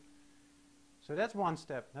 right? So that's one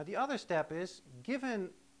step. Now the other step is, given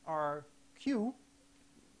our Q,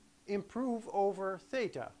 improve over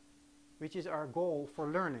theta, which is our goal for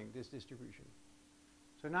learning this distribution.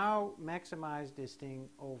 So now maximize this thing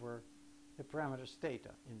over the parameters theta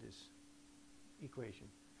in this equation.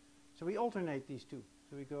 So we alternate these two.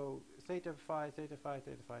 So we go theta phi,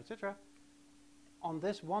 etc. on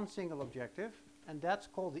this one single objective, and that's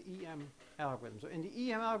called the EM algorithm. So in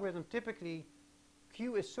the EM algorithm, typically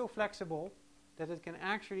Q is so flexible that it can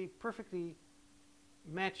actually perfectly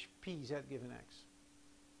match PZ given x.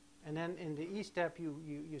 And then in the E step,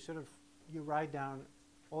 you write down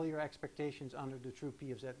all your expectations under the true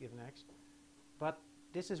P of Z given x. But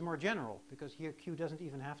this is more general, because here Q doesn't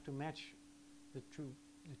even have to match the true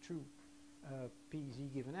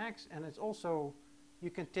PZ given x, and it's also, you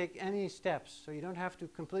can take any steps, so you don't have to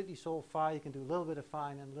completely solve phi. You can do a little bit of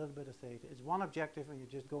phi and then a little bit of theta. It's one objective, and you're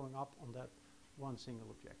just going up on that one single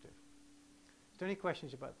objective. Is there any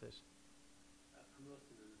questions about this? I'm lost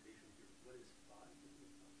in the notation here. What is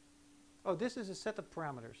phi? Oh, this is a set of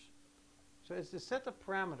parameters. So it's the set of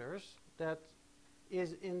parameters that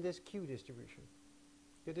is in this Q distribution.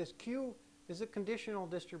 So this Q is a conditional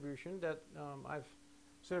distribution that I've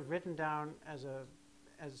sort of written down as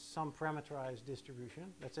as some parameterized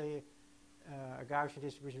distribution. Let's say a Gaussian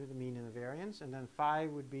distribution with the mean and the variance, and then phi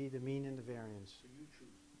would be the mean and the variance. So you choose.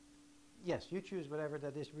 Yes, you choose whatever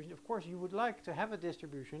that distribution. Of course, you would like to have a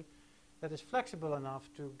distribution that is flexible enough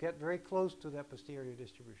to get very close to that posterior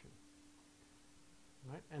distribution.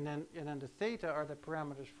 Right? And then the theta are the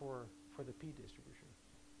parameters for the p distribution.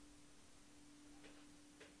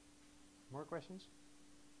 More questions?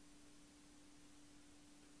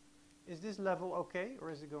 Is this level okay,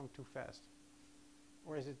 or is it going too fast?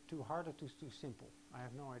 Or is it too hard or too simple? I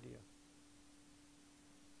have no idea.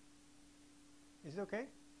 Is it okay?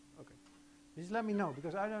 Okay. Just let me know,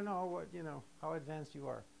 because I don't know what, how advanced you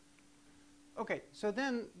are. Okay, so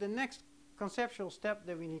then the next conceptual step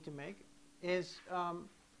that we need to make is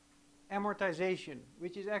amortization,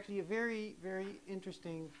 which is actually a very, very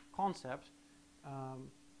interesting concept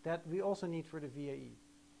that we also need for the VAE.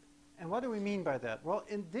 And what do we mean by that? Well,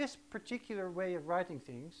 in this particular way of writing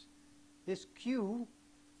things, this Q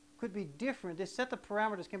could be different. This set of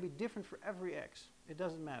parameters can be different for every x. It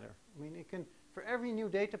doesn't matter. I mean, it can, for every new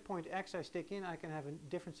data point x I stick in, I can have a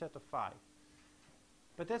different set of phi.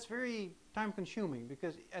 But that's very time consuming,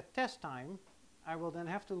 because at test time, I will then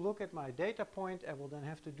have to look at my data point. I will then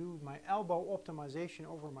have to do my elbow optimization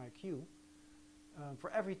over my Q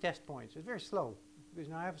for every test point. So it's very slow, because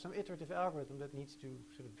now I have some iterative algorithm that needs to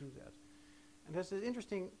sort of do that. And there's this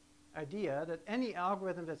interesting idea that any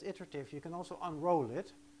algorithm that's iterative, you can also unroll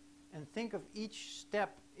it and think of each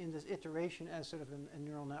step in this iteration as sort of a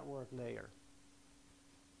neural network layer.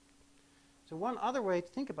 So one other way to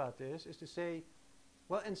think about this is to say,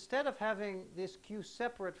 well, instead of having this Q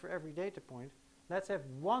separate for every data point, let's have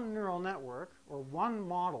one neural network or one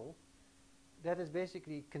model that is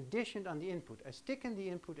basically conditioned on the input. I stick in the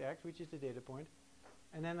input x, which is the data point,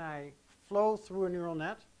 and then I flow through a neural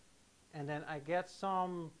net, and then I get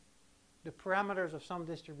the parameters of some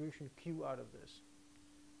distribution Q out of this.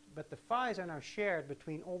 But the phi's are now shared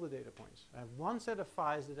between all the data points. I have one set of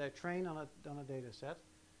phi's that I train on a data set,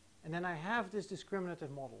 and then I have this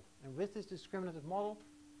discriminative model. And with this discriminative model,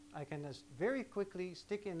 I can just very quickly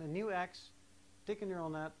stick in a new x, stick a neural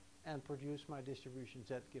net, and produce my distribution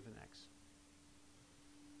z given x.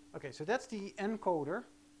 Okay, so that's the encoder.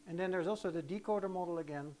 And then there's also the decoder model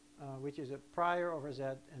again, which is a prior over z,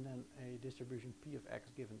 and then a distribution p of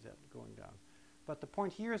x given z going down. But the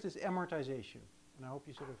point here is this amortization. And I hope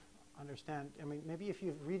you sort of understand. I mean, maybe if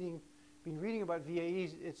you've been reading about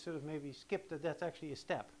VAEs, it's sort of maybe skipped that that's actually a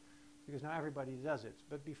step, because now everybody does it.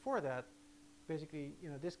 But before that, basically,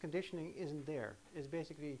 this conditioning isn't there. It's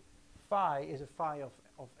basically phi is a phi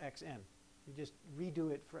of xn. You just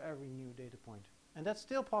redo it for every new data point. And that's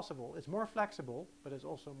still possible. It's more flexible, but it's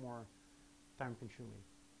also more time consuming.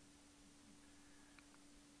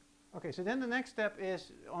 Okay, so then the next step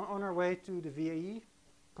is, on our way to the VAE,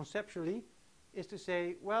 conceptually, is to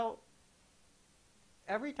say, well,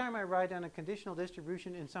 every time I write down a conditional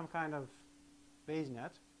distribution in some kind of Bayes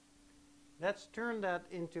net, let's turn that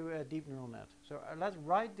into a deep neural net. So let's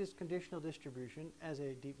write this conditional distribution as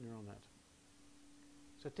a deep neural net.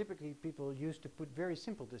 So typically people used to put very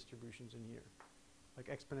simple distributions in here, like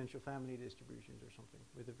exponential family distributions or something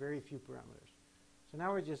with a very few parameters. So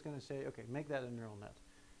now we're just going to say, okay, make that a neural net,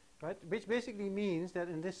 right? Which basically means that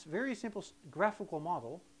in this very simple graphical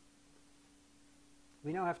model,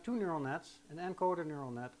 we now have two neural nets, an encoder neural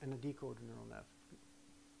net and a decoder neural net.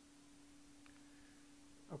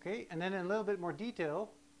 Okay, and then in a little bit more detail,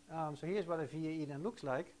 so here's what a VAE then looks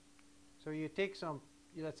like. So you take some,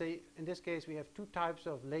 let's say in this case we have two types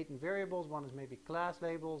of latent variables. One is maybe class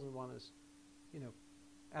labels, and one is,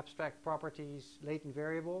 abstract properties, latent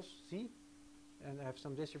variables, Z. And I have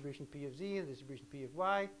some distribution P of Z and distribution P of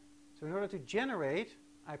Y. So in order to generate,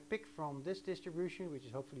 I pick from this distribution, which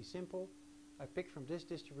is hopefully simple. I pick from this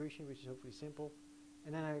distribution, which is hopefully simple.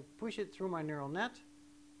 And then I push it through my neural net.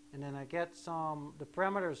 And then I get the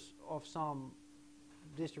parameters of some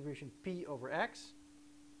distribution P over X.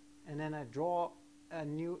 And then I draw a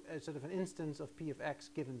new, sort of an instance of P of X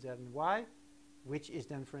given Z and Y, which is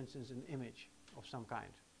then, for instance, an image of some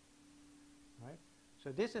kind. Right?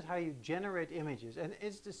 So this is how you generate images. And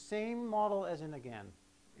it's the same model as in again.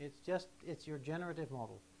 It's your generative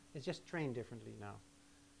model. It's just trained differently now.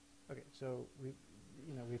 Okay, so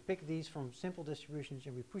we pick these from simple distributions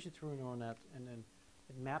and we push it through a neural net, and then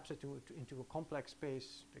it maps it into a complex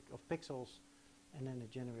space of pixels, and then it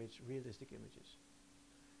generates realistic images.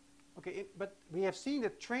 Okay, but we have seen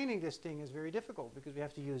that training this thing is very difficult, because we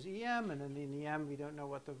have to use EM, and then in EM we don't know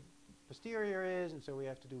what the posterior is, and so we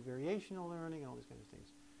have to do variational learning and all these kind of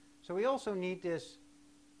things. So we also need this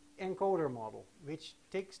encoder model, which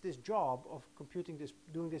takes this job of computing this,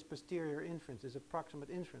 doing this posterior inference, this approximate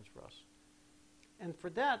inference for us. And for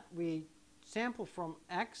that, we sample from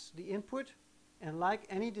X the input, and like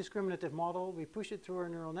any discriminative model, we push it through our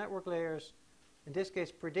neural network layers. In this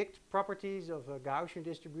case, predict properties of a Gaussian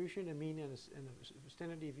distribution, a mean and a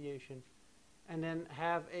standard deviation, and then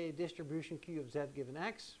have a distribution Q of Z given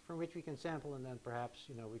X, from which we can sample, and then perhaps,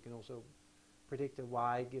 you know, we can also predict a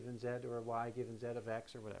Y given Z or a Y given Z of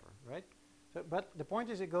X or whatever, right? So, but the point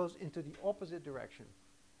is it goes into the opposite direction.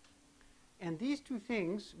 And these two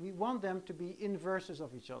things, we want them to be inverses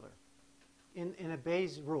of each other in a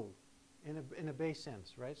Bayes rule, in a Bayes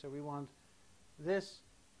sense, right? So we want this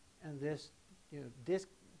and this, you know, this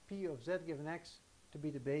P of Z given X to be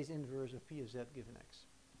the Bayes inverse of P of Z given X.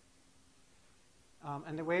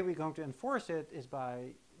 And the way we're going to enforce it is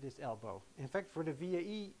by this elbow. In fact, for the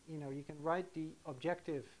VAE, you know, you can write the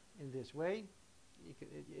objective in this way.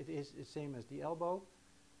 It is the same as the elbow,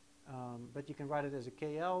 but you can write it as a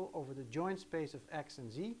KL over the joint space of X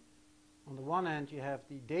and Z. On the one hand, you have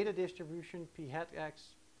the data distribution P hat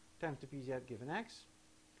X times the PZ given X.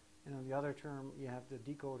 And on the other term, you have the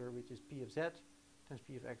decoder, which is P of Z times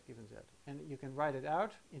P of X given Z. And you can write it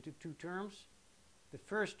out into two terms. The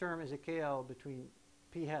first term is a KL between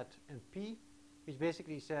P hat and P, which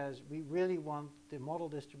basically says we really want the model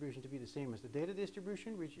distribution to be the same as the data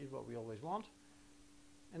distribution, which is what we always want.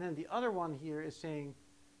 And then the other one here is saying,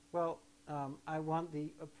 well, I want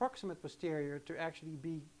the approximate posterior to actually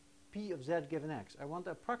be P of Z given X. I want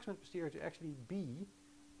the approximate posterior to actually be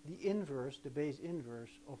the inverse, the Bayes inverse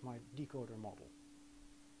of my decoder model.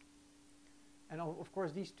 And of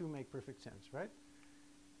course, these two make perfect sense, right?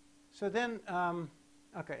 So then,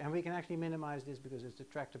 okay, and we can actually minimize this because it's a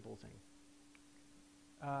tractable thing.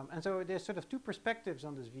 And so there's sort of two perspectives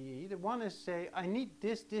on this VE. The one is, say, I need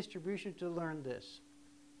this distribution to learn this,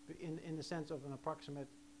 in the sense of an approximate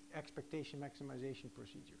expectation maximization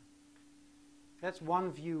procedure. That's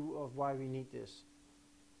one view of why we need this.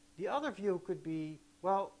 The other view could be,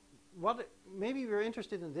 well, maybe we're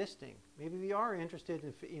interested in this thing. Maybe we are interested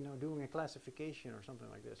in, you know, doing a classification or something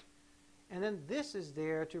like this. And then this is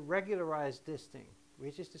there to regularize this thing,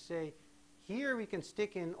 which is to say, here we can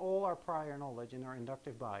stick in all our prior knowledge and our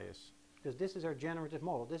inductive bias, because this is our generative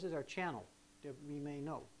model. This is our channel that we may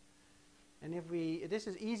know. And if this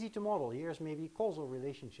is easy to model. Here's maybe causal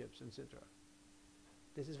relationships, etc.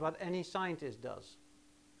 This is what any scientist does.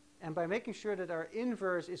 And by making sure that our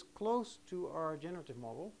inverse is close to our generative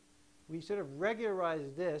model, we sort of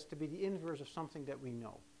regularize this to be the inverse of something that we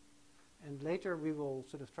know. And later we will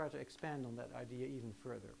sort of try to expand on that idea even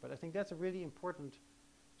further. But I think that's a really important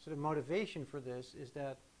sort of motivation for this, is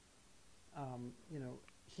that, you know,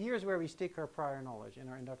 here's where we stick our prior knowledge and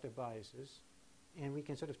our inductive biases, and we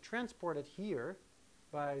can sort of transport it here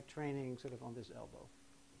by training sort of on this elbow.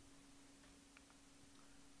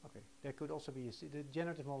 Okay, there could also be the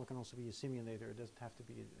generative model can also be a simulator. It doesn't have to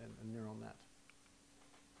be a neural net.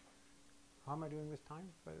 How am I doing with time,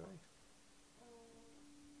 by the way?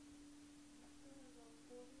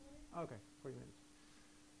 Okay, 40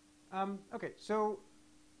 minutes. Okay, so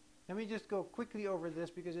let me just go quickly over this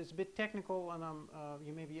because it's a bit technical, and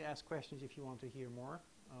you maybe ask questions if you want to hear more,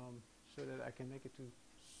 so that I can make it to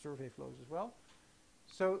survey flows as well.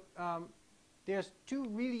 So there's two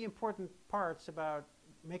really important parts about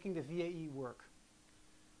making the VAE work.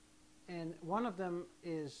 And one of them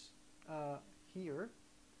is here,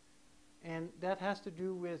 and that has to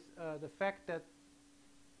do with the fact that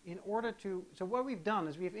in order to, so what we've done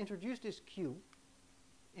is we've introduced this Q,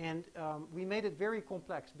 and we made it very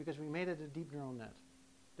complex because we made it a deep neural net.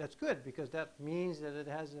 That's good because that means that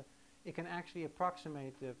it can actually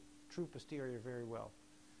approximate the true posterior very well.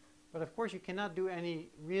 But of course you cannot do any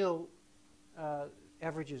real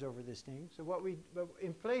averages over this thing. So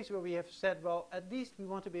in place where we have said, well, at least we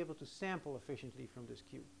want to be able to sample efficiently from this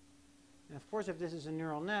Q. And of course if this is a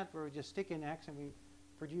neural net where we just stick in X and we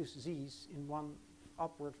produce Z's in one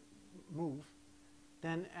upward move,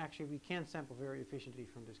 then actually we can sample very efficiently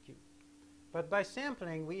from this Q. But by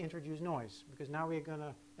sampling, we introduce noise, because now we're going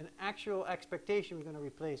to, an actual expectation we're going to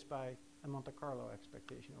replace by a Monte Carlo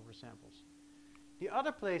expectation over samples. The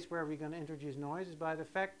other place where we're going to introduce noise is by the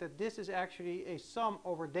fact that this is actually a sum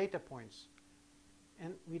over data points.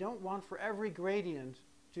 And we don't want for every gradient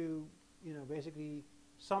to, you know, basically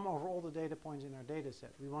sum over all the data points in our data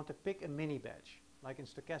set. We want to pick a mini batch, like in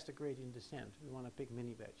stochastic gradient descent. We want to pick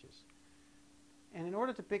mini batches. And in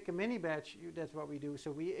order to pick a mini batch, that's what we do.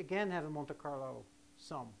 So we again have a Monte Carlo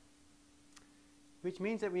sum, which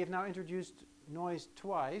means that we have now introduced noise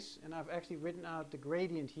twice. And I've actually written out the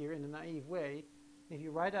gradient here in a naive way, If you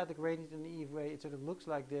write out the gradient in the Eve way, it sort of looks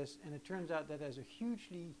like this, and it turns out that there's a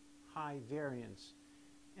hugely high variance.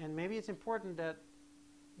 And maybe it's important that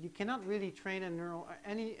you cannot really train a neural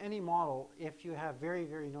any model if you have very,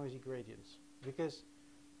 very noisy gradients, because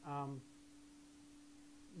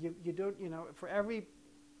you don't, you know, for every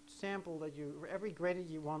sample that for every gradient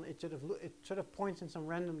you want, it sort of points in some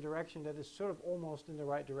random direction that is sort of almost in the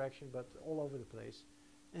right direction, but all over the place.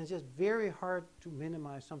 And it's just very hard to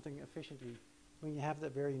minimize something efficiently when you have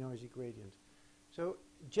that very noisy gradient. So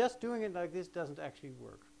just doing it like this doesn't actually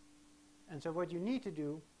work. And so what you need to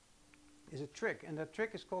do is a trick, and that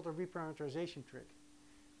trick is called a reparameterization trick.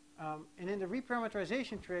 And in the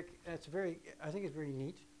reparameterization trick, I think it's very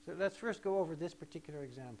neat. So let's first go over this particular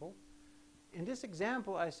example. In this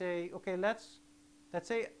example, I say, okay, let's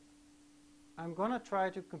say I'm going to try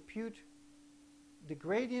to compute the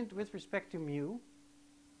gradient with respect to mu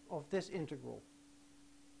of this integral.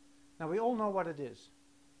 Now we all know what it is,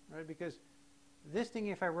 right? Because this thing,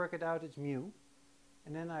 if I work it out, it's mu,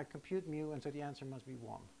 and then I compute mu, and so the answer must be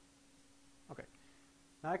 1. Okay.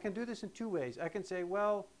 Now I can do this in two ways. I can say,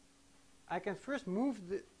 well, I can first move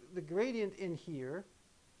the gradient in here,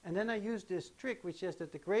 and then I use this trick which says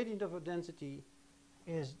that the gradient of a density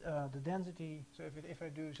is the density. So if I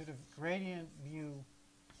do sort of gradient mu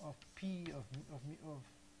of p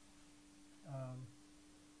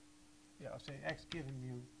I'll say x given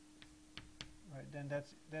mu, right? Then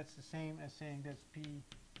that's the same as saying that's p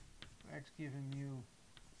for x given mu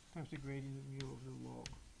times the gradient of mu over the log.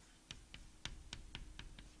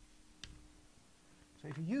 So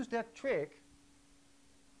if you use that trick,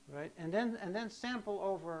 right, and then sample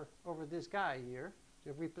over this guy here,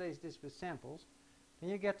 so replace this with samples, then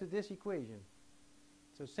you get to this equation.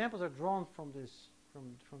 So samples are drawn from this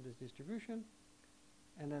distribution,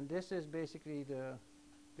 and then this is basically the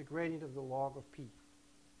gradient of the log of p.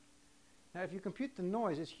 Now if you compute the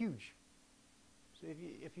noise, it's huge. So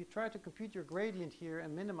if you try to compute your gradient here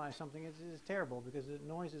and minimize something, it's terrible because the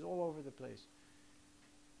noise is all over the place.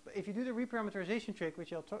 But if you do the reparameterization trick,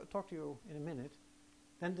 which I'll talk to you in a minute,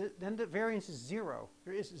 then the variance is 0.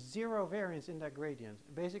 There is 0 variance in that gradient.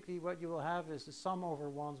 Basically what you will have is the sum over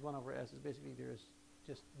 1s, 1 over s is basically there is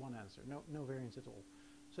just one answer, no variance at all.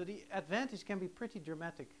 So the advantage can be pretty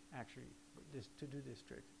dramatic actually to do this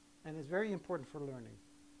trick. And it's very important for learning.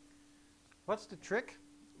 What's the trick?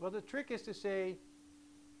 Well, the trick is to say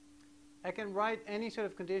I can write any sort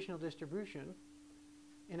of conditional distribution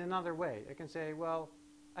in another way. I can say, well,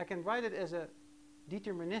 I can write it as a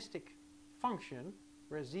deterministic function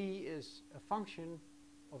where z is a function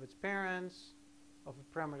of its parents, of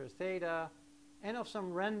a parameter theta, and of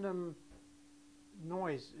some random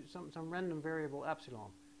noise, some random variable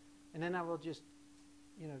epsilon. And then I will just,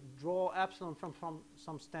 you know, draw epsilon from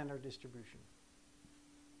some standard distribution.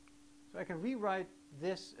 So I can rewrite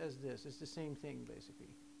this as this. It's the same thing basically.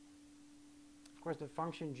 Of course, the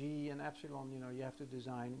function g and epsilon, you know, you have to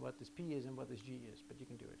design what this p is and what this g is, but you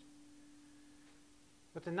can do it.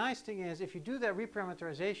 But the nice thing is, if you do that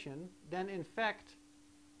reparameterization, then in fact,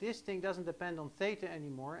 this thing doesn't depend on theta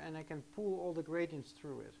anymore, and I can pull all the gradients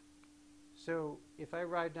through it. So if I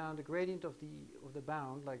write down the gradient of the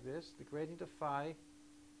bound like this, the gradient of phi,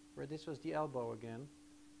 where this was the elbow again.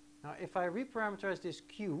 Now, if I reparameterize this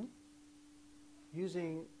q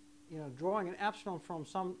using, you know, drawing an epsilon from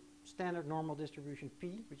some standard normal distribution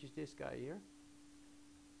p, which is this guy here,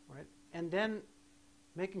 right? And then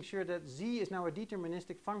making sure that z is now a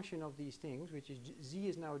deterministic function of these things, which is z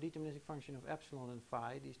is now a deterministic function of epsilon and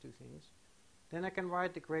phi, these two things. Then I can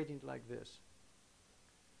write the gradient like this.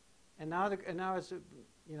 And now it's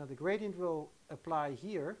you know, the gradient will apply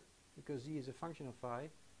here because z is a function of phi,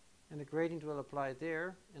 and the gradient will apply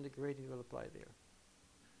there, and the gradient will apply there.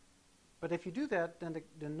 But if you do that, then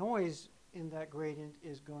the noise in that gradient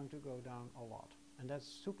is going to go down a lot, and that's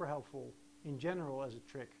super helpful in general as a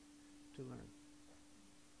trick to learn.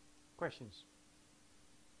 Questions?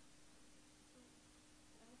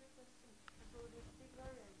 I have a question. So this big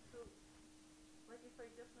variance, so like if I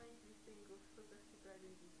just make this thing of stochastic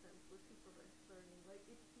gradient descent for supervised learning, like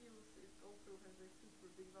it feels it also has a super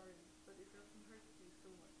big variance, but it doesn't hurt you so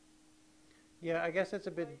much. Yeah, I guess that's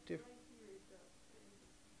a bit different.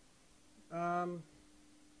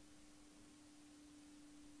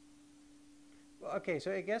 Well, okay,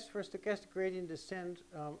 so I guess for stochastic gradient descent,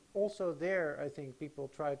 also there I think people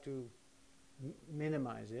try to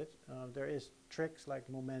minimize it. There is tricks like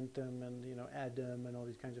momentum and, you know, Adam and all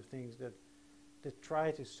these kinds of things that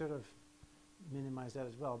try to sort of minimize that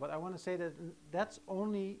as well. But I want to say that that's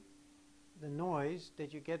only the noise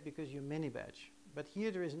that you get because you mini-batch. But here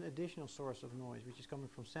there is an additional source of noise which is coming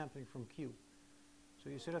from sampling from Q. So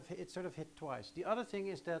you it's sort of hit twice. The other thing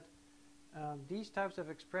is that these types of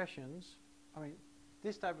expressions, I mean,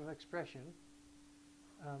 this type of expression,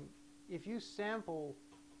 if you sample,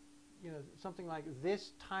 something like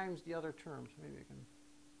this times the other terms, maybe I can,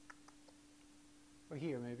 or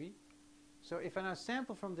here maybe. So if I now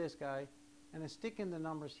sample from this guy, and I stick in the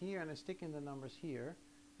numbers here, and I stick in the numbers here,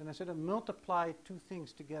 then I sort of multiply two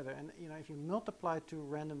things together. And if you multiply two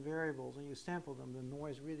random variables and you sample them, the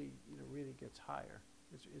noise really, really gets higher.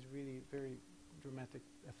 It's really very dramatic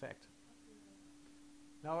effect.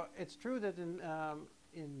 Now it's true that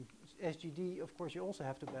in SGD, of course, you also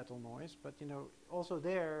have to battle noise, but also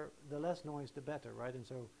there, the less noise, the better, right? And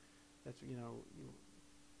so that's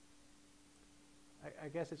I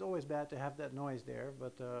guess it's always bad to have that noise there,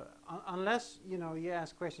 but unless you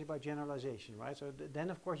ask questions about generalization, right? So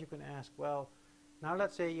then of course you can ask, well, now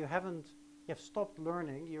let's say you have stopped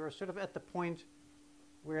learning, you're sort of at the point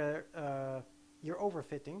where you're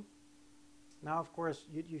overfitting. Now of course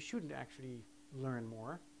you shouldn't actually learn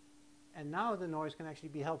more, and now the noise can actually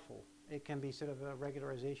be helpful. It can be sort of a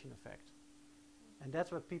regularization effect, and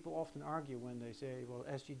that's what people often argue when they say, well,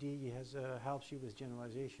 SGD helps you with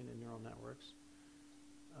generalization in neural networks.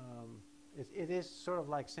 It is sort of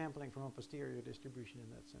like sampling from a posterior distribution in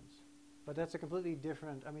that sense. But that's a completely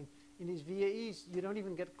different, I mean, in these VAEs, you don't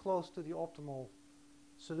even get close to the optimal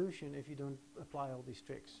solution if you don't apply all these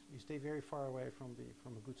tricks. You stay very far away from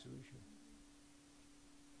a good solution.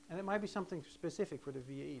 And it might be something specific for the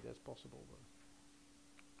VAE that's possible.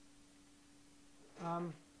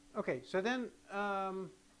 Okay, so then,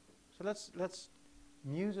 so let's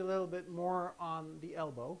muse a little bit more on the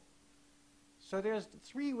elbow. So there's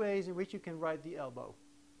three ways in which you can write the elbow.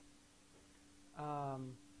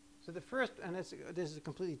 So the first, and this is a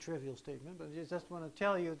completely trivial statement, but I just want to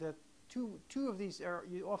tell you that two of these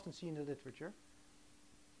you often see in the literature.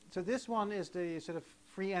 So this one is the sort of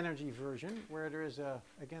free energy version, where there is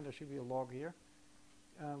again, there should be a log here,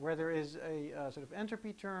 where there is a sort of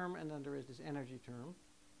entropy term, and then there is this energy term.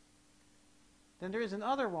 Then there is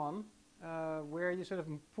another one where you sort of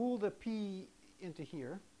pull the P into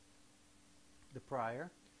here, the prior,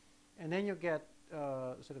 and then you get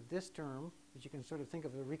sort of this term, which you can sort of think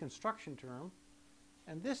of as a reconstruction term,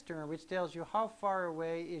 and this term, which tells you how far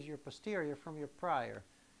away is your posterior from your prior.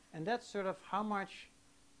 And that's sort of how much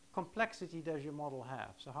complexity does your model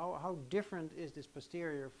have. So how different is this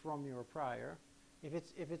posterior from your prior? If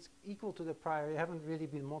it's equal to the prior, you haven't really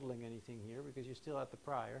been modeling anything here because you're still at the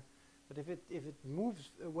prior. But if it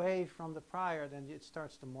moves away from the prior, then it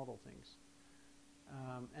starts to model things.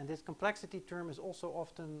 And this complexity term is also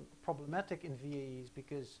often problematic in VAEs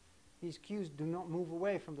because these Qs do not move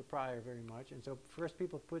away from the prior very much. And so first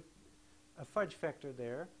people put a fudge factor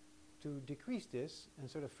there to decrease this, and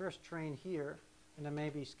sort of first train here, and then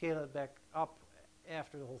maybe scale it back up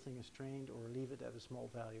after the whole thing is trained, or leave it at a small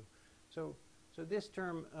value. So this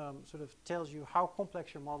term sort of tells you how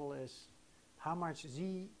complex your model is, how much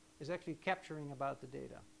Z is actually capturing about the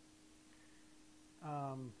data.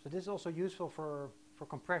 So this is also useful for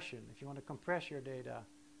compression. If you want to compress your data,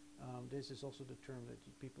 this is also the term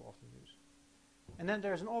that people often use. And then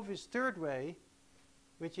there's an obvious third way,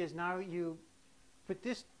 which is now you put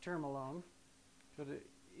this term alone, so the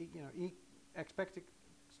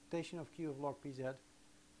expectation of Q of log PZ,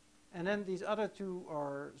 and then these other two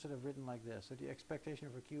are sort of written like this. So the expectation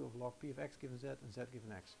of a Q of log P of X given Z and Z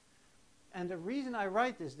given X. And the reason I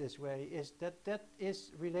write this way is that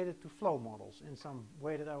is related to flow models in some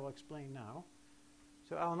way that I will explain now.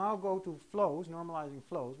 So I'll now go to flows, normalizing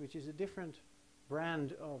flows, which is a different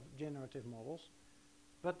brand of generative models.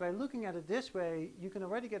 But by looking at it this way, you can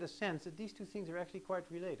already get a sense that these two things are actually quite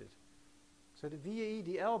related. So the VAE,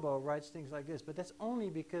 the elbow, writes things like this, but that's only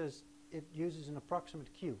because it uses an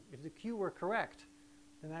approximate Q. If the Q were correct,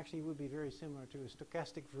 then actually it would be very similar to a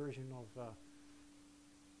stochastic version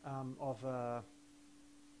of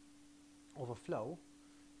a flow.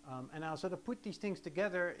 And I'll sort of put these things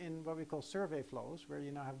together in what we call survey flows, where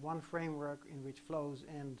you now have one framework in which flows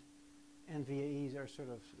and VAEs are sort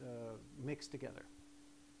of mixed together.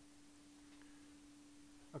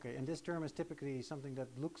 Okay, and this term is typically something that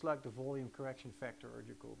looks like the volume correction factor or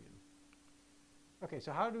Jacobian. Okay,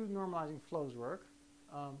 so how do normalizing flows work?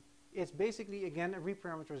 It's basically, again, a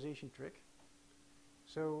reparameterization trick.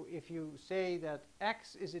 So if you say that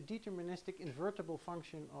X is a deterministic invertible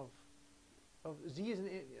function of Z is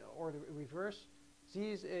or the reverse,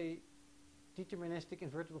 Z is a deterministic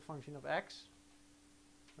invertible function of X,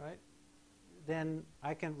 right? Then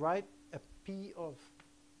I can write a P of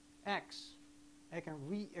X. I can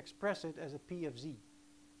re-express it as a P of Z.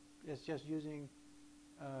 It's just using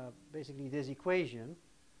basically this equation.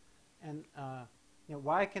 And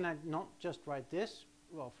why can I not just write this?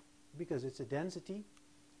 Well, because it's a density.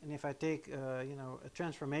 And if I take, a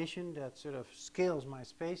transformation that sort of scales my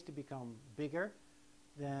space to become bigger,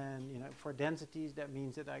 then, for densities, that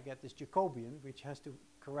means that I get this Jacobian, which has to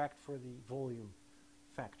correct for the volume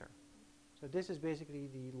factor. So this is basically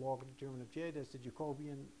the log determinant of J. That's the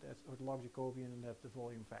Jacobian, or the log Jacobian, and that's the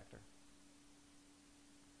volume factor.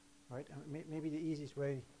 Right? Maybe the easiest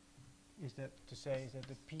way is that to say is that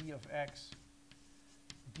the P of x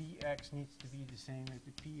dx needs to be the same as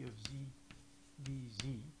the P of z dz,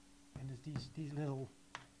 and it's these little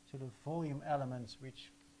sort of volume elements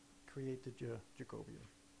which create the Jacobian.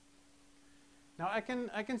 Now I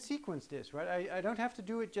can sequence this, right? I don't have to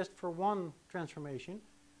do it just for one transformation.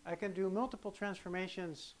 I can do multiple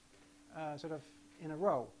transformations sort of in a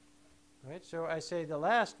row, right? So I say the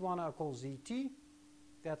last one I'll call zt.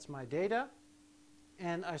 That's my data.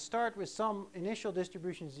 And I start with some initial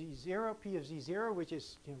distribution z0, P of z0, which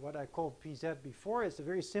is what I called Pz before. It's a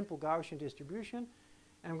very simple Gaussian distribution.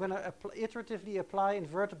 And I'm going to iteratively apply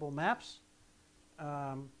invertible maps,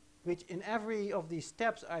 which in every of these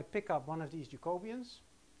steps I pick up one of these Jacobians.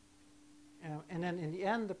 And then in the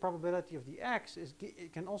end, the probability of the x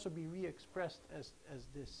it can also be re-expressed as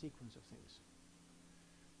this sequence of things.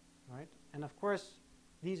 Right? And of course,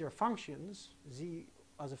 these are functions. Z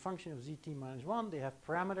as a function of zt minus 1, they have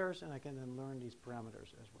parameters, and I can then learn these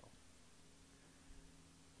parameters as well.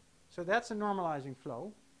 So that's a normalizing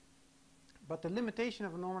flow. But the limitation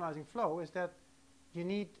of a normalizing flow is that you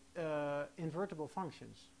need invertible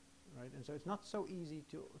functions, right? And so it's not so easy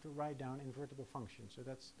to write down invertible functions. So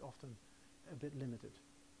that's often a bit limited.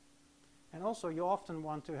 And also, you often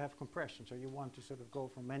want to have compression. So you want to sort of go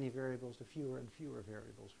from many variables to fewer and fewer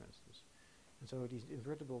variables, for instance. And so these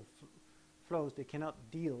invertible flows, they cannot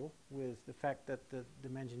deal with the fact that the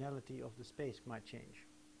dimensionality of the space might change.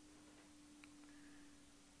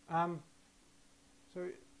 So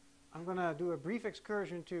I'm going to do a brief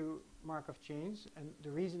excursion to Markov chains, and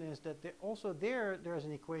the reason is that there's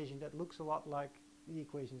an equation that looks a lot like the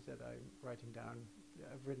equations that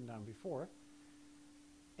I've written down before.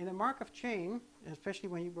 In a Markov chain, especially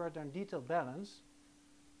when you write down detailed balance,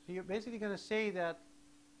 so you're basically going to say that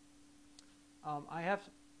I have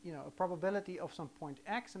a probability of some point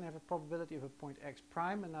x, and I have a probability of a point x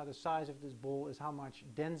prime, and now the size of this ball is how much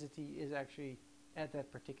density is actually at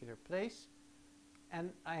that particular place.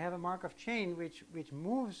 And I have a Markov chain which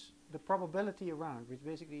moves the probability around, which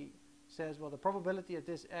basically says, well, the probability at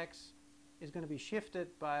this x is going to be shifted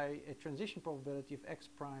by a transition probability of x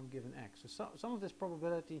prime given x. So some of this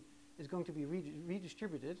probability is going to be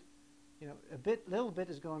redistributed. Little bit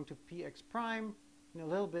is going to px prime, a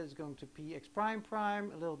little bit is going to px prime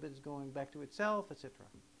prime, a little bit is going back to itself, etc.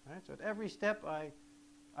 Right? So at every step I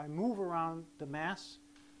move around the mass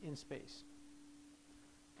in space.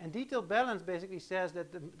 And detailed balance basically says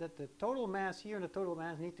that the total mass here and the total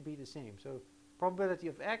mass need to be the same. So probability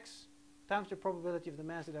of x times the probability of the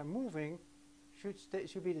mass that I'm moving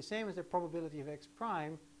should be the same as the probability of x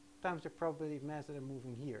prime times the probability of mass that I'm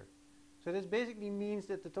moving here. So this basically means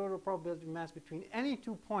that the total probability of mass between any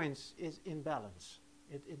 2 points is in balance.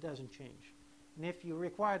 It doesn't change. And if you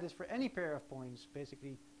require this for any pair of points,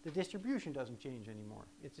 basically the distribution doesn't change anymore.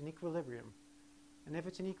 It's an equilibrium. And if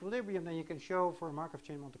it's an equilibrium, then you can show for a Markov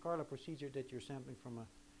chain Monte Carlo procedure that you're sampling from a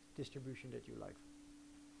distribution that you like.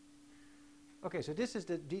 Okay, so this is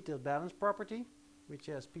the detailed balance property, which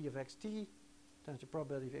has P of xt times the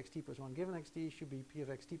probability of xt plus 1 given xt should be P of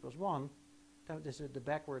xt plus 1. This is the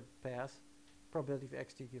backward path, probability of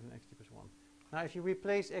xt given xt plus 1. Now if you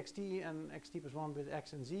replace xt and xt plus 1 with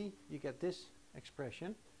x and z, you get this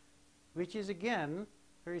expression, which is again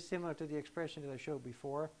very similar to the expression that I showed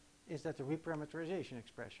before, is that the reparameterization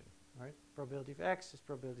expression, right? Probability of x is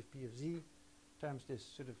probability of P of z times this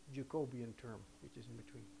sort of Jacobian term, which is in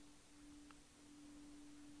between.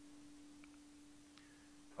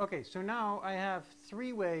 Okay, so now I have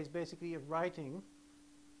 3 ways basically of writing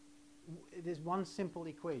this one simple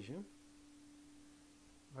equation,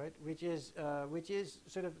 right? Which is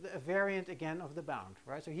sort of a variant again of the bound,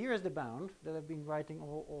 right? So here is the bound that I've been writing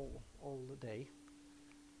all the day.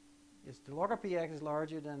 It's the log of px is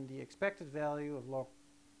larger than the expected value of log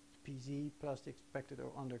pz plus the expected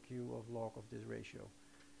or under q of log of this ratio.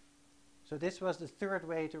 So this was the 3rd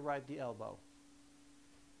way to write the elbow.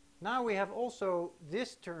 Now we have also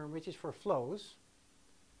this term, which is for flows.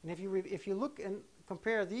 And if you look and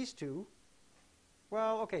compare these two,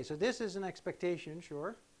 well, okay, so this is an expectation,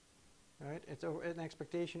 sure, right? It's an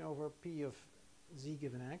expectation over P of z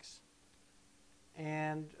given x.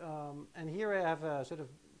 And here I have a sort of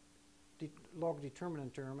log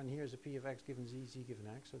determinant term, and here's a p of x given z, z given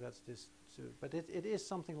x. So that's this. So, but it is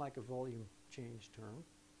something like a volume change term.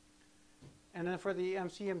 And then for the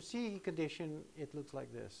MCMC condition, it looks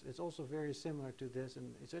like this. It's also very similar to this,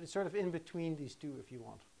 and it's sort of in between these two, if you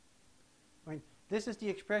want. I mean, this is the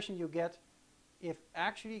expression you get if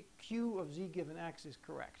actually q of z given x is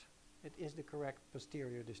correct. It is the correct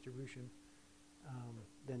posterior distribution.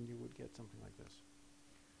 Then you would get something like this.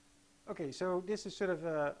 Okay, so this is sort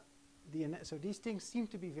of so these things seem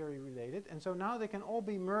to be very related, and so now they can all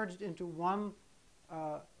be merged into one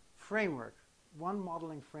framework, one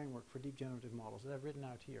modeling framework for deep generative models that I've written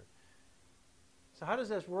out here. So how does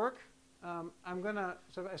this work? I'm gonna,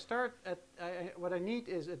 so I start at, what I need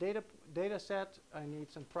is a data set. I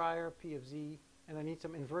need some prior p of z, and I need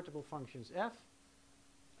some invertible functions f,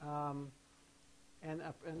 and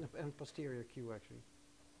posterior q actually.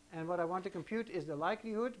 And what I want to compute is the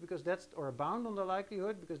likelihood, because that's, or a bound on the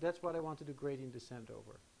likelihood, because that's what I want to do gradient descent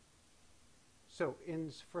over. So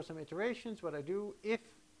for some iterations, what I do,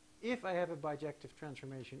 if I have a bijective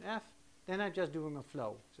transformation f, then I'm just doing a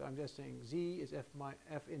flow. So I'm just saying z is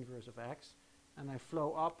f inverse of x, and I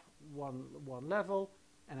flow up one level,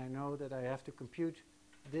 and I know that I have to compute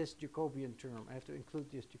this Jacobian term. I have to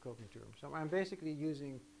include this Jacobian term. So I'm basically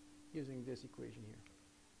using this equation here.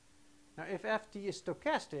 Now, if ft is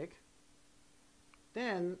stochastic,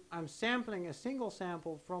 then I'm sampling a single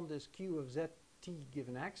sample from this q of zt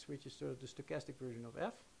given x, which is sort of the stochastic version of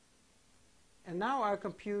f. And now I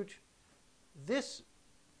compute this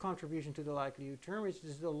contribution to the likelihood term, which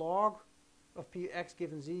is the log of p x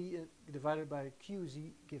given z divided by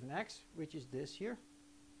qz given x, which is this here.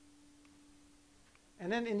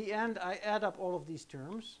 And then in the end, I add up all of these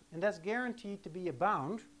terms, and that's guaranteed to be a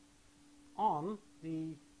bound on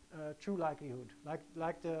the true likelihood,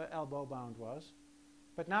 like the elbow bound was.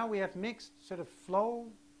 But now we have mixed sort of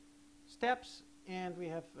flow steps, and we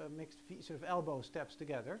have mixed sort of elbow steps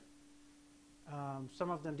together. Some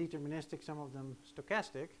of them deterministic, some of them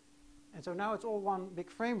stochastic. And so now it's all one big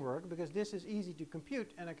framework, because this is easy to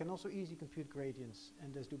compute, and I can also easily compute gradients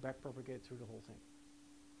and just do backpropagate through the whole thing.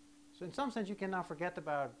 So in some sense, you can now forget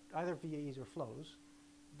about either VAEs or flows.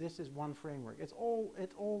 This is one framework. It's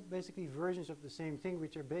all basically versions of the same thing,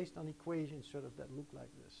 which are based on equations sort of that look like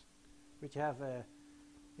this, which have a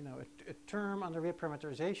term under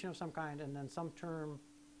reparameterization of some kind, and then some term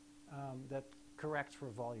that corrects for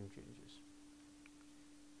volume changes.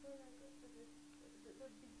 So I got to this, the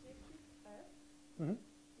bijective f, Mm-hmm.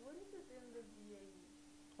 what is it in the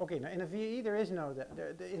VAE? Okay, now in a VAE there is no,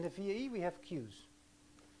 in the VAE we have Qs.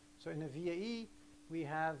 So in the VAE we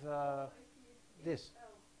have I see it. this. Oh,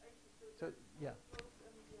 I see. So yeah, Flows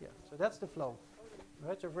and the yeah. other So one. that's the flow, Okay.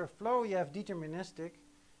 right? So for flow you have deterministic.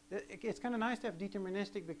 It's kind of nice to have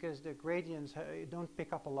deterministic because the gradients don't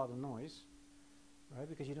pick up a lot of noise, right?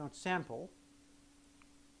 Because you don't sample.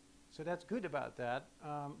 So that's good about that.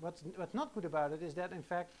 What's not good about it is that in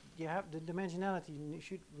fact you have the dimensionality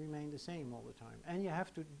should remain the same all the time, and you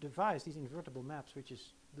have to devise these invertible maps, which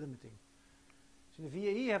is limiting. So in the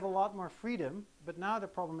VAE you have a lot more freedom, but now the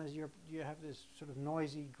problem is you have this sort of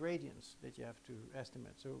noisy gradients that you have to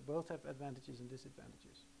estimate. So both have advantages and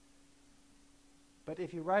disadvantages. But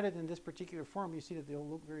if you write it in this particular form, you see that they all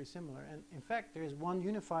look very similar. And in fact, there is one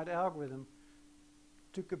unified algorithm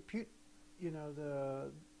to compute,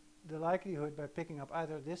 the likelihood by picking up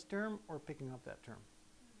either this term or picking up that term.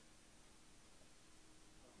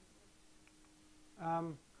 Why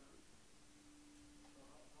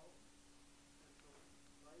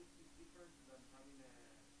is this different than having a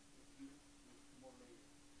cube with more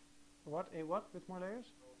layers? What with more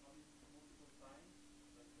layers? So having multiple times,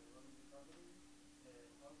 like running the algorithm,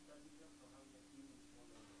 how is that different from having a cube with more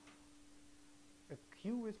layers? A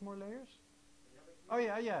queue with more layers? So you have a cube Oh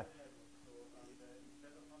yeah, yeah. with more layers. So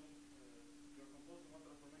instead of having, you're composing one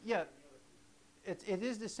transformation Yeah. with the other cube. It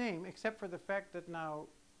is the same, except for the fact that now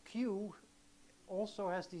Q also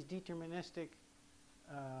has these deterministic.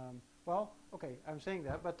 Well, okay, I'm saying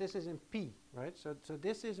that, but this is in P, right? So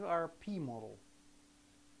this is our P model.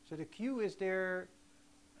 So the Q is there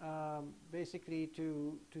basically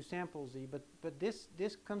to sample Z, but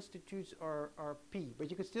this constitutes our P. But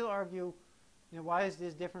you could still argue, why is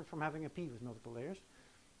this different from having a P with multiple layers?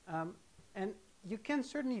 And you can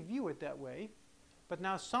certainly view it that way. But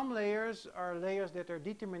now some layers are layers that are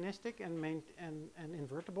deterministic and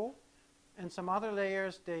invertible, and some other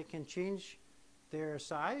layers they can change their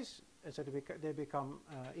size, and so they become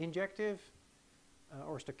injective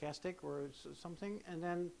or stochastic or something, and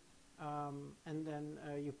then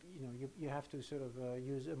you have to sort of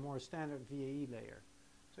use a more standard VAE layer.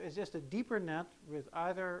 So it's just a deeper net with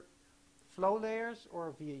either flow layers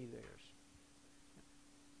or VAE layers.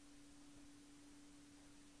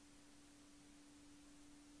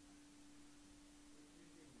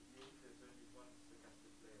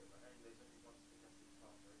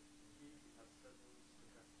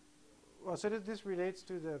 Well, so this relates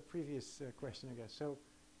to the previous question, I guess. So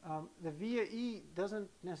the VAE doesn't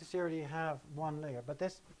necessarily have one layer, but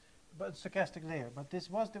stochastic layer. But this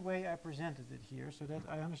was the way I presented it here, so that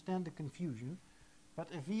I understand the confusion. But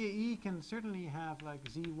a VAE can certainly have like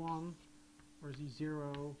Z1 or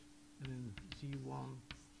Z0, and then Z1,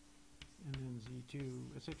 and then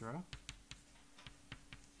Z2, etc.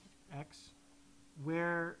 X,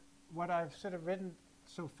 where what I've sort of written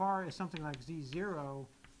so far is something like Z0,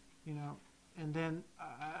 you know, and then,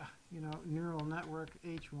 you know, neural network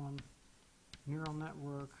H1, neural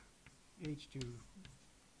network H2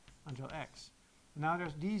 until X. Now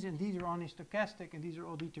there's these, and these are only stochastic, and these are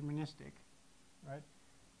all deterministic, right?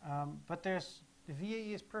 But the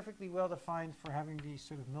VAE is perfectly well defined for having these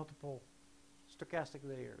sort of multiple stochastic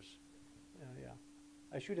layers. Yeah,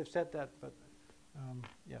 I should have said that, but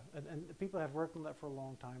yeah, and people have worked on that for a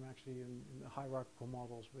long time, actually, in hierarchical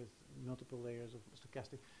models with multiple layers of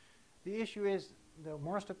stochastic. The issue is the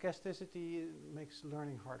more stochasticity makes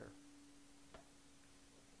learning harder.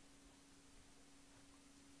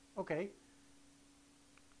 Okay.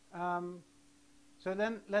 So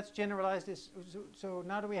then let's generalize this. So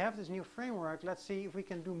now that we have this new framework, let's see if we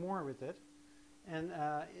can do more with it. And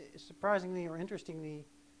surprisingly or interestingly,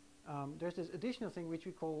 there's this additional thing which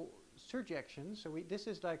we call surjection. So this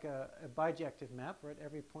is like a bijective map, right?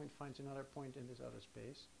 Every point finds another point in this other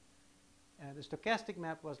space. And the stochastic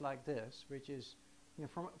map was like this, which is, you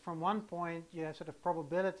know, from one point you have sort of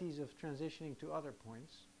probabilities of transitioning to other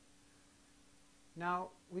points. Now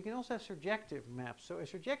we can also have surjective maps. So a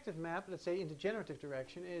surjective map, let's say in the generative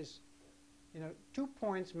direction, is, you know, 2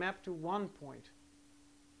 points mapped to 1 point,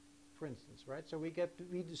 for instance, right? So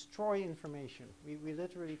we destroy information. We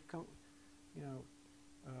literally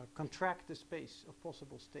contract the space of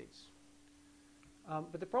possible states.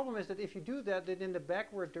 But the problem is that if you do that, then in the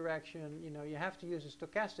backward direction, you know, you have to use a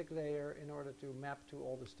stochastic layer in order to map to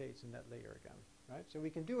all the states in that layer again, right? So we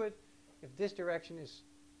can do it if this direction is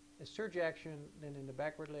a surjection, then in the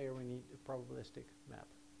backward layer we need a probabilistic map.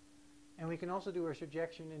 And we can also do a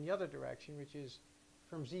surjection in the other direction, which is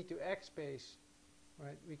from Z to X space,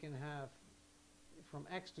 right? We can have from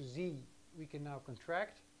X to Z, we can now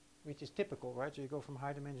contract, which is typical, right? So you go from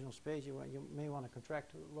high dimensional space, you may want to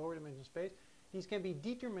contract to lower dimensional space. These can be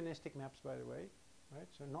deterministic maps, by the way, right?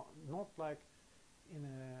 So not like in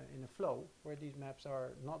a flow where these maps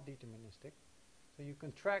are not deterministic. So you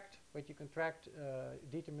contract, but you contract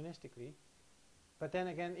deterministically. But then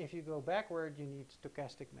again, if you go backward, you need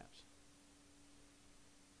stochastic maps.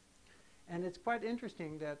 And it's quite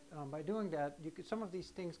interesting that by doing that, some of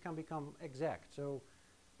these things can become exact. So,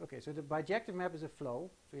 okay, so the bijective map is a flow.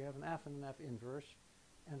 So you have an F and an F inverse.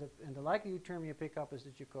 And the likelihood term you pick up is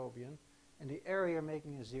the Jacobian. And the area you're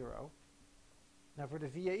making is 0. Now for the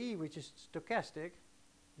VAE, which is stochastic,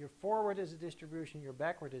 your forward is a distribution, your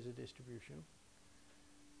backward is a distribution.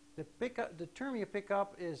 The term you pick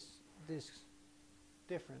up is this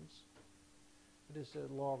difference, this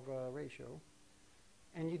log ratio.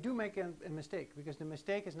 And you do make a mistake, because the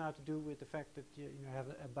mistake is now to do with the fact that you have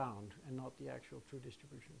a bound and not the actual true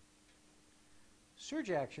distribution.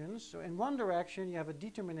 Surjections, so in one direction you have a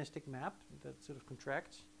deterministic map that sort of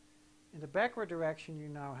contracts. In the backward direction you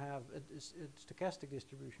now have a stochastic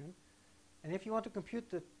distribution. And if you want to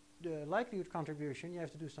compute the likelihood contribution, you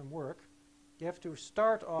have to do some work. You have to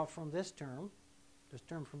start off from this term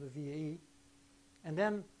from the VAE, and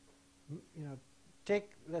then, you know,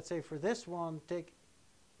 let's say for this one,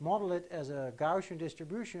 model it as a Gaussian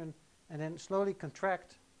distribution, and then slowly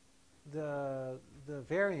contract the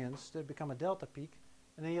variance to become a delta peak,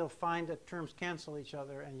 and then you'll find that terms cancel each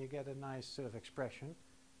other and you get a nice sort of expression.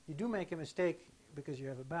 You do make a mistake because you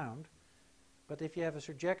have a bound, but if you have a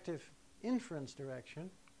surjective inference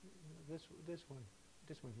direction, this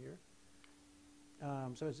one here,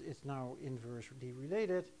 so it's now inverse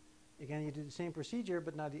derelated. Again, you do the same procedure,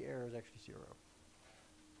 but now the error is actually 0.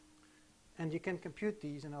 And you can compute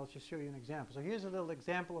these, and I'll just show you an example. So here's a little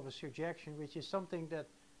example of a surjection, which is something that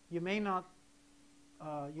you may not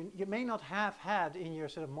have had in your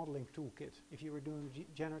sort of modeling toolkit. If you were doing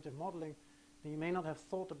generative modeling, then you may not have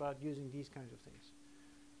thought about using these kinds of things,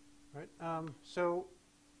 right? So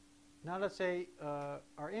now let's say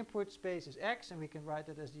our input space is X, and we can write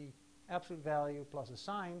it as the absolute value plus a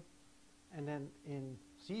sign. And then in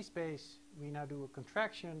Z space, we now do a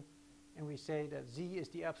contraction, and we say that Z is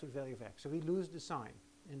the absolute value of X. So we lose the sign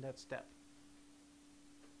in that step.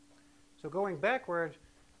 So going backward,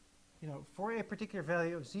 you know, for a particular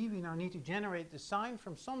value of Z, we now need to generate the sign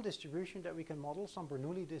from some distribution that we can model, some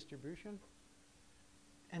Bernoulli distribution.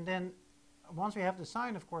 And then once we have the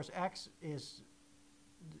sign, of course, X is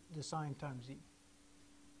the sign times Z.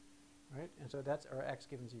 right? And so that's our x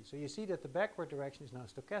given z. So you see that the backward direction is now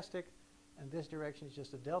stochastic, and this direction is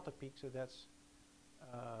just a delta peak, so that's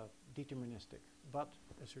deterministic, but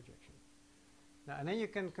a surjection. Now, and then you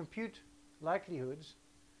can compute likelihoods.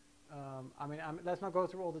 Let's not go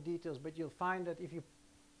through all the details, but you'll find that if you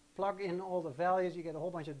plug in all the values, you get a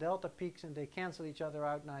whole bunch of delta peaks, and they cancel each other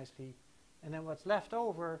out nicely. And then what's left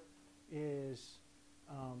over is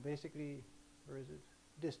basically, where is it?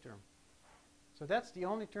 This term. So that's the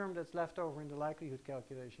only term that's left over in the likelihood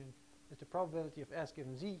calculation. It's the probability of S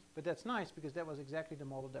given Z, but that's nice because that was exactly the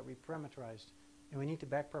model that we parameterized, and we need to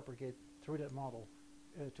backpropagate through that model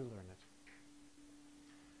to learn it.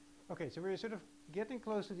 Okay, so we're sort of getting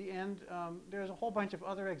close to the end. There's a whole bunch of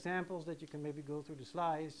other examples that you can maybe go through the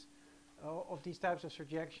slides of these types of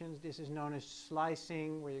surjections. This is known as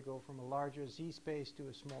slicing, where you go from a larger Z space to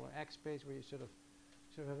a smaller X space, where you sort of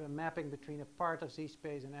have a mapping between a part of Z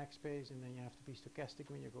space and X space, and then you have to be stochastic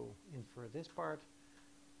when you go in for this part.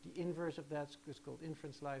 The inverse of that is called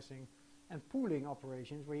inference slicing, and pooling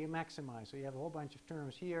operations where you maximize. So you have a whole bunch of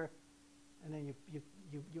terms here, and then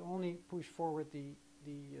you only push forward the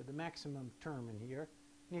maximum term in here.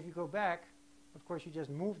 And if you go back, of course, you just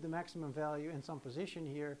move the maximum value in some position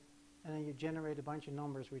here, and then you generate a bunch of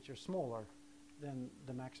numbers which are smaller than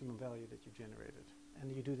the maximum value that you generated.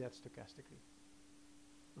 And you do that stochastically.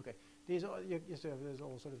 Okay, these are, there's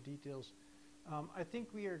all sort of details. I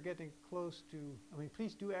think we are getting close to,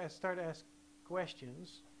 please do start to ask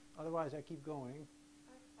questions. Otherwise, I keep going.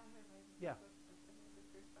 I have Yeah.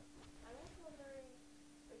 I was wondering,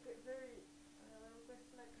 like a very little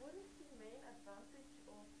question, like what is the main advantage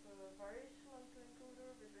of variational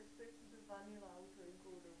autoencoder with respect to the vanilla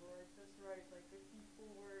autoencoder, where I just write like a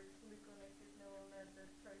feed-forward, fully connected neural net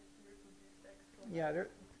that tries to reproduce X from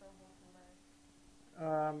some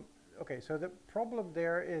bottleneck? Okay, so the problem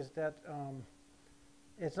there is that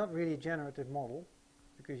it's not really a generative model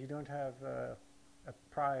because you don't have a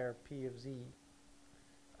prior P of Z.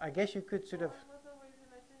 I guess you could sort of... I was always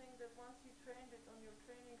imagining that once you trained it on your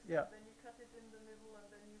training set, then you cut it in the middle and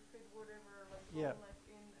then you fit whatever bottleneck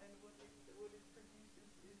in, and what it produces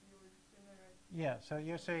is yours generated. Yeah, so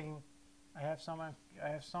you're saying I have some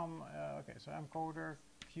okay, so encoder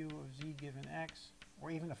Q of Z given X, or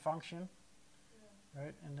even a function.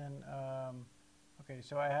 Right, and then okay,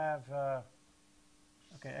 so I have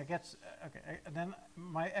then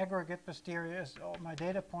my aggregate posterior is all my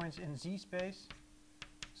data points in Z space.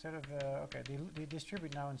 Sort of they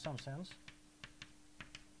distribute now in some sense.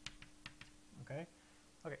 Okay,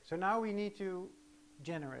 so now we need to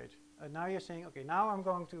generate. Now you're saying, okay, now I'm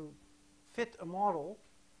going to fit a model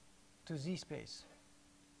to Z space.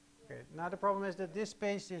 Okay, now the problem is that this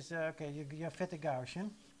space is you fit a Gaussian.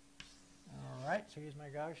 All right, so here's my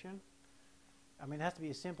Gaussian. It has to be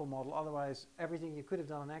a simple model, otherwise everything you could have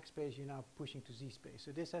done in X space, you're now pushing to Z space.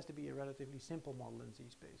 So this has to be a relatively simple model in Z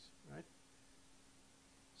space, right?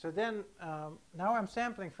 So then, now I'm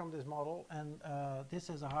sampling from this model, and this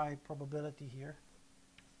has a high probability here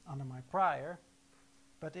under my prior,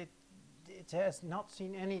 but it has not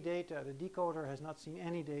seen any data. The decoder has not seen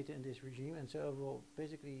any data in this regime, and so it will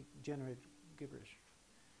basically generate gibberish.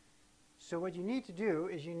 So what you need to do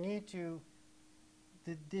is you need to,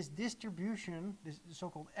 this distribution, this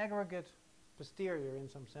so-called aggregate posterior in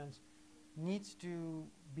some sense, needs to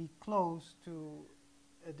be close to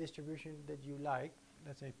a distribution that you like,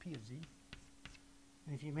 let's say P of Z.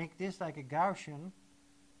 And if you make this like a Gaussian,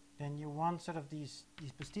 then you want sort of these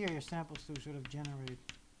posterior samples to sort of generate,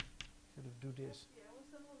 sort of do this. Yeah, I was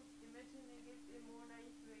almost imagining it in more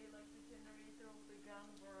naive way, like the generator of the GAN,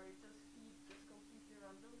 where it just feeds this completely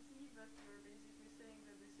random seed, but you're basically saying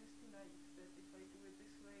that this is too naive, that if I do it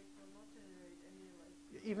this way, it will not generate any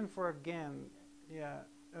like... Even for a GAN, yeah.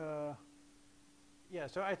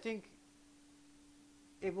 So I think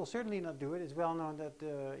it will certainly not do it. It's well known that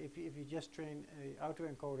if you just train an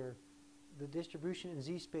autoencoder, the distribution in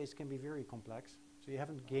Z space can be very complex. So you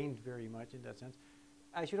haven't gained very much in that sense.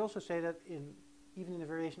 I should also say that even in a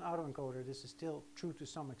variation autoencoder, this is still true to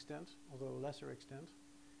some extent, although a lesser extent.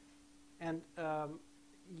 And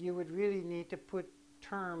you would really need to put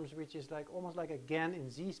terms which is like almost like a GAN in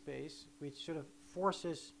Z space, which sort of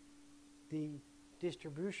forces the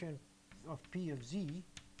distribution of P of Z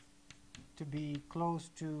to be close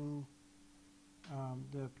to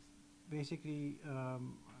the basically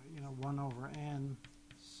 1 over n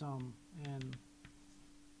sum n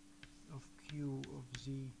of Q of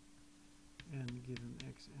Z n given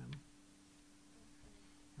xn.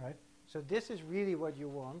 Right? So this is really what you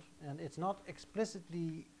want, and it's not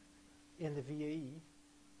explicitly in the VAE,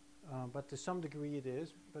 but to some degree it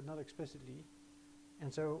is, but not explicitly.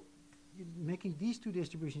 And so making these two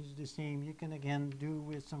distributions the same, you can again do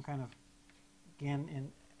with some kind of, again,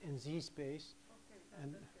 in Z space. Okay,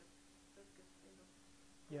 And that's good. That's good.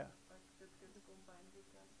 yeah. Like that's good to combine with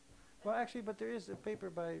that. Well, actually, but there is a paper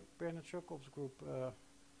by Bernard Schurkov's group,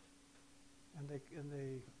 and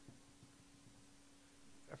they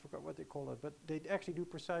I forgot what they call it, but they actually do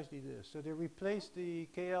precisely this. So they replace the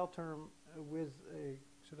KL term with a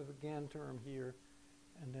sort of a GAN term here,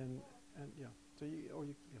 and then yeah. So you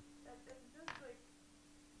yeah. And just like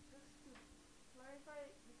just to clarify,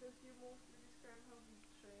 because you mostly describe how we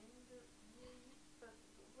train the VAE,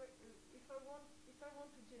 but if I want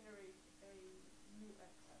to generate a new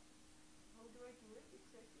X, how do I do it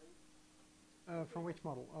exactly? From which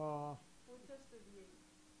model? For just the VAE.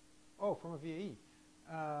 Oh, from a VAE.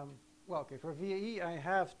 Well, okay, for VAE I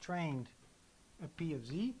have trained a P of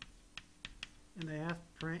Z, and I have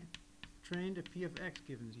trained a P of X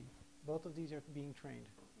given Z. Both of these are being trained.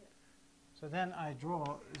 Yeah. So then I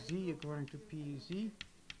draw Z according to P of Z,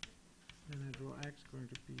 then I draw X according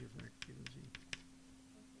to P of X given Z.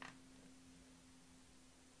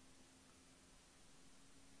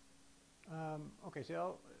 Okay,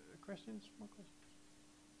 so questions? More questions?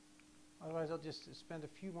 Otherwise, I'll just spend a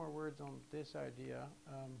few more words on this idea.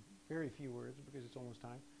 Very few words, because it's almost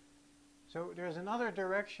time. So there's another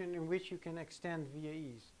direction in which you can extend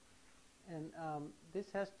VAEs. And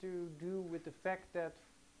this has to do with the fact that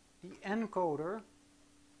the encoder,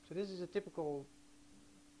 so this is a typical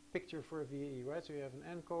picture for a VAE, right? So you have an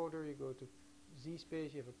encoder, you go to Z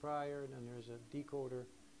space, you have a prior, and then there's a decoder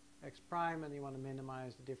X prime, and you want to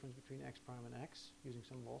minimize the difference between X prime and X using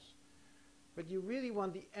some loss. But you really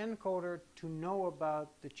want the encoder to know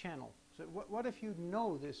about the channel. So what if you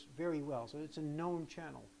know this very well? So it's a known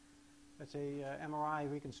channel. Let's say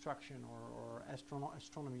MRI reconstruction or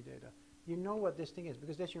astronomy data. You know what this thing is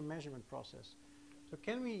because that's your measurement process. So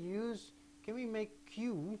can we make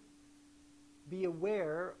Q be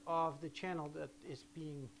aware of the channel that is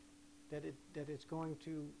being that it's going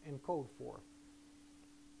to encode for?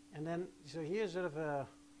 And then so here's sort of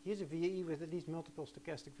here's a VAE with at least multiple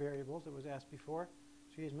stochastic variables that was asked before.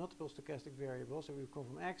 So here's multiple stochastic variables. So we go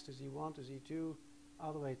from X to Z1 to Z2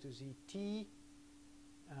 all the way to ZT.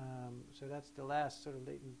 So that's the last sort of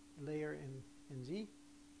latent layer in Z.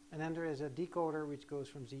 And then there is a decoder which goes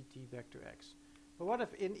from ZT back to X. But what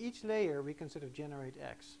if in each layer we can sort of generate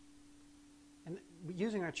X? And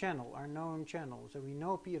using our channel, our known channel, so we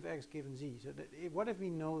know P of X given Z. So that what if we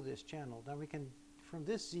know this channel? Then we can, from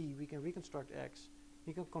this Z, we can reconstruct X.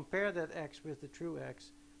 We can compare that X with the true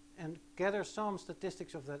X and gather some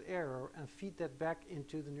statistics of that error and feed that back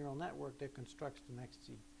into the neural network that constructs the next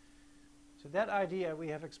Z. So that idea we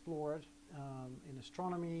have explored in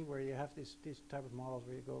astronomy, where you have this type of models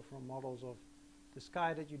where you go from models of the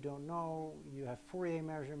sky that you don't know, you have Fourier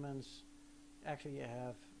measurements, actually you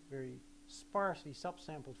have very sparsely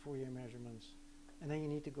subsampled Fourier measurements, and then you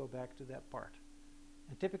need to go back to that part.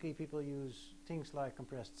 And typically people use things like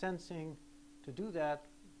compressed sensing to do that,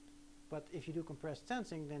 but if you do compressed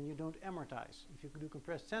sensing, then you don't amortize. If you do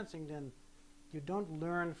compressed sensing, then you don't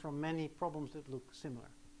learn from many problems that look similar.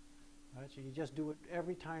 Right? So you just do it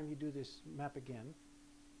every time you do this map again.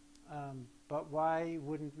 But why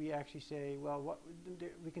wouldn't we actually say, well,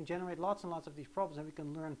 we can generate lots and lots of these problems, and we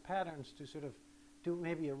can learn patterns to sort of do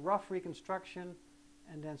maybe a rough reconstruction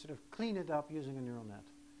and then sort of clean it up using a neural net.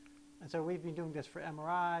 And so we've been doing this for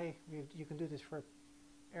MRI. You can do this for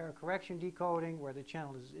error correction decoding, where the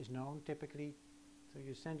channel is known typically. So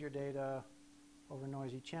you send your data over a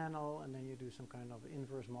noisy channel, and then you do some kind of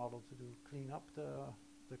inverse model to clean up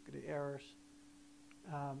the errors.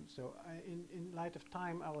 So in light of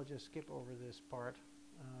time, I will just skip over this part.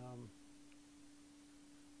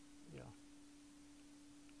 Yeah,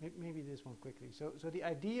 maybe this one quickly. So the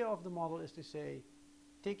idea of the model is to say,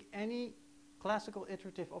 take any classical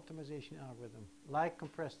iterative optimization algorithm, like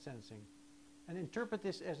compressed sensing, and interpret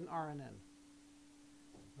this as an RNN.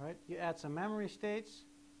 Right? You add some memory states,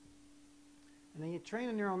 and then you train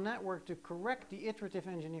a neural network to correct the iterative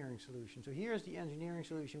engineering solution. So here's the engineering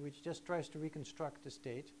solution, which just tries to reconstruct the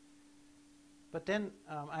state. But then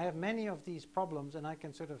I have many of these problems, and I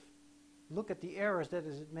can sort of look at the errors that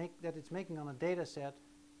it's making on a data set,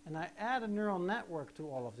 and I add a neural network to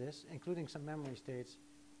all of this, including some memory states.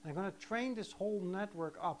 And I'm going to train this whole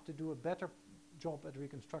network up to do a better job at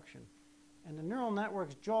reconstruction. And the neural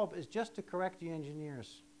network's job is just to correct the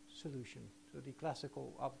engineer's solution, so the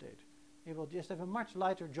classical update. It will just have a much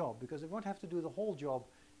lighter job because it won't have to do the whole job.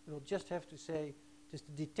 It will just have to say, just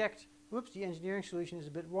to detect, whoops, the engineering solution is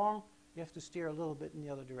a bit wrong. You have to steer a little bit in the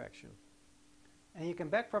other direction. And you can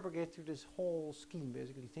backpropagate through this whole scheme,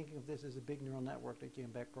 basically thinking of this as a big neural network that you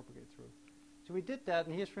can backpropagate through. So we did that,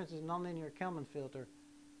 and here's, for instance, a nonlinear Kalman filter.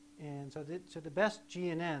 And so the best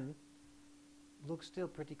GNN looks still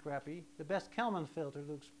pretty crappy. The best Kalman filter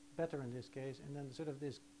looks better in this case, and then sort of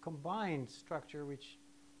this combined structure, which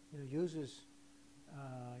uses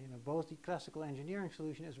both the classical engineering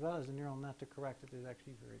solution as well as the neural net to correct it, is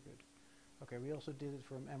actually very good. Okay, we also did it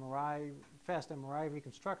from MRI, fast MRI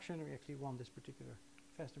reconstruction. We actually won this particular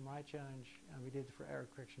fast MRI challenge, and we did it for error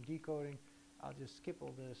correction decoding. I'll just skip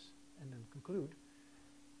all this and then conclude.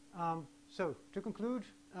 So to conclude,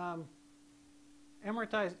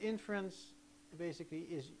 amortized inference basically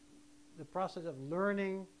is the process of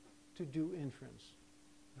learning to do inference,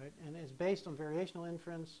 right? And it's based on variational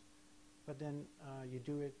inference, but then you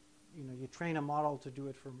do it, you train a model to do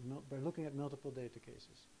it by looking at multiple data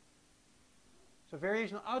cases. So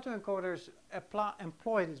variational autoencoders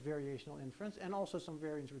employ this variational inference and also some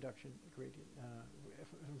variance reduction gradient,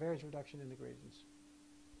 variance reduction in the gradients.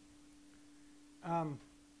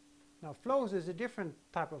 Now flows is a different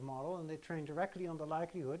type of model, and they train directly on the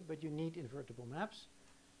likelihood, but you need invertible maps.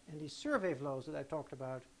 And these survey flows that I talked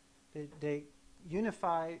about, they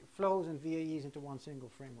unify flows and VAEs into one single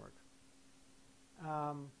framework.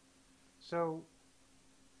 So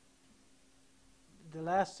the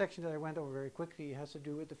last section that I went over very quickly has to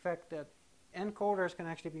do with the fact that encoders can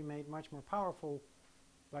actually be made much more powerful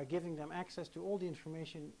by giving them access to all the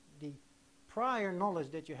information, the prior knowledge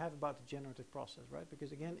that you have about the generative process, right?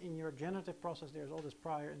 Because again, in your generative process, there's all this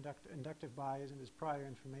prior inductive bias and this prior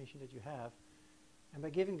information that you have. And by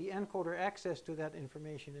giving the encoder access to that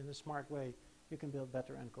information in a smart way, you can build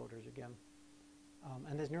better encoders again.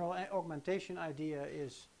 And this neural augmentation idea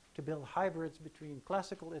is to build hybrids between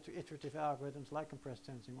classical iterative algorithms like compressed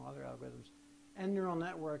sensing or other algorithms and neural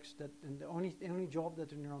networks and the only job that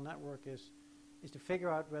the neural network is to figure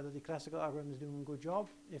out whether the classical algorithm is doing a good job.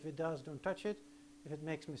 If it does, don't touch it. If it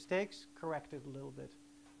makes mistakes, correct it a little bit.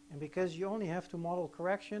 And because you only have to model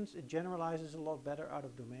corrections, it generalizes a lot better out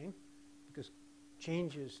of domain, because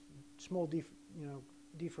changes, small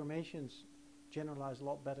deformations generalize a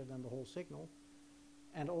lot better than the whole signal.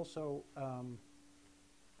 And also,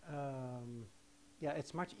 yeah,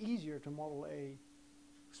 it's much easier to model a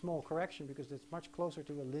small correction because it's much closer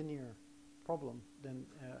to a linear problem than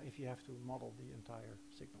if you have to model the entire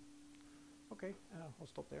signal. Okay, I'll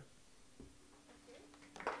stop there.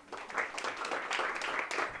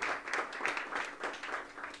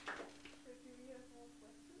 So do we have more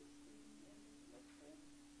questions?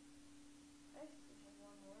 I still have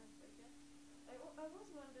one more if I can. I was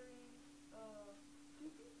wondering, do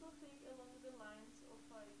people think along the lines of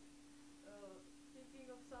like thinking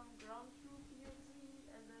of some ground truth P of Z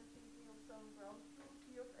and then thinking of some ground truth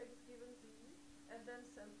P of X given Z and then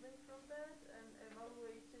sampling from that and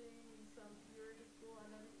evaluating in some theoretical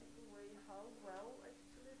analytical way how well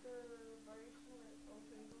actually the variational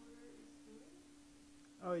autoencoder is doing?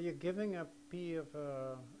 Oh, you're giving a P of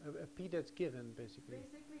a P that's given, basically.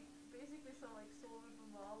 Basically some like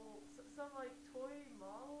solvable model, some like toy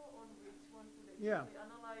model on which one could actually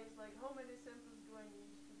analyze like how many samples do I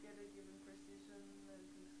need to get a given precision and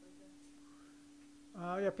things like that.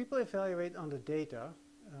 Yeah, people evaluate on the data,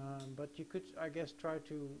 but you could, I guess, try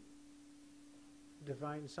to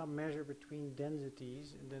define some measure between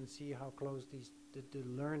densities and then see how close the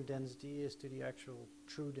learned density is to the actual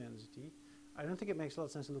true density. I don't think it makes a lot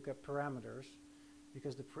of sense to look at parameters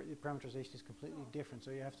because the parameterization is completely different,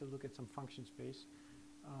 so you have to look at some function space.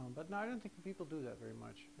 But no, I don't think people do that very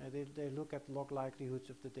much. They look at log likelihoods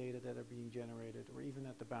of the data that are being generated, or even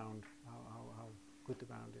at the bound, how good the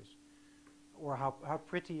bound is, or how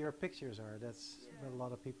pretty your pictures are. That's what a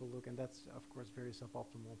lot of people look, and that's of course very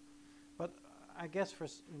suboptimal. But I guess for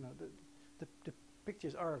the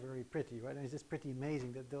pictures are very pretty, right? And it's just pretty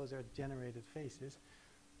amazing that those are generated faces.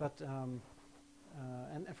 But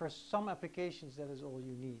and for some applications, that is all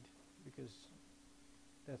you need, because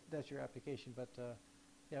that's your application. But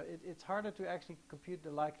yeah, it's harder to actually compute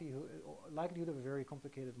the likelihood of a very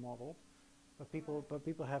complicated model. But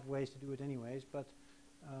people have ways to do it anyways. But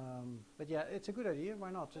yeah, it's a good idea.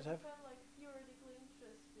 Why not? Just have. I'm like theoretically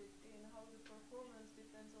interested in how the performance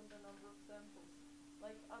depends on the number of samples,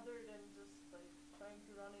 like other than just like trying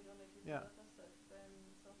to run it on a given data set, then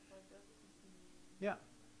stuff like that would be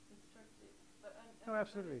instructive. But No,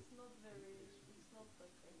 absolutely. It's not like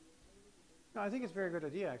No, I think it's a very good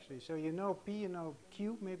idea actually. So you know P, you know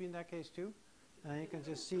Q, maybe in that case too, and you can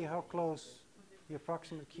just see how close the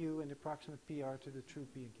approximate Q and the approximate P are to the true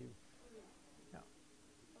P and Q. Yeah.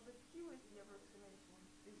 Well, the Q is the approximation.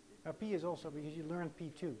 P is also because you learn P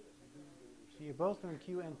too. So you both learn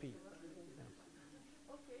Q and P. Yeah.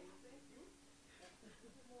 Okay, thank you.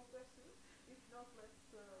 More questions? If not, let's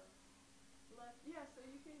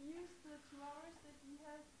can use the 2 hours that we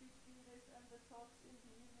had between this and the talks in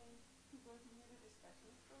the evening to continue the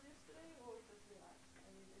discussions for yesterday, or just relax. I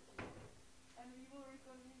mean, it's easy. And we will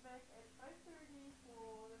reconvene back at 5:30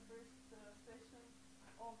 for the first session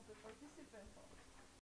of the participant talk.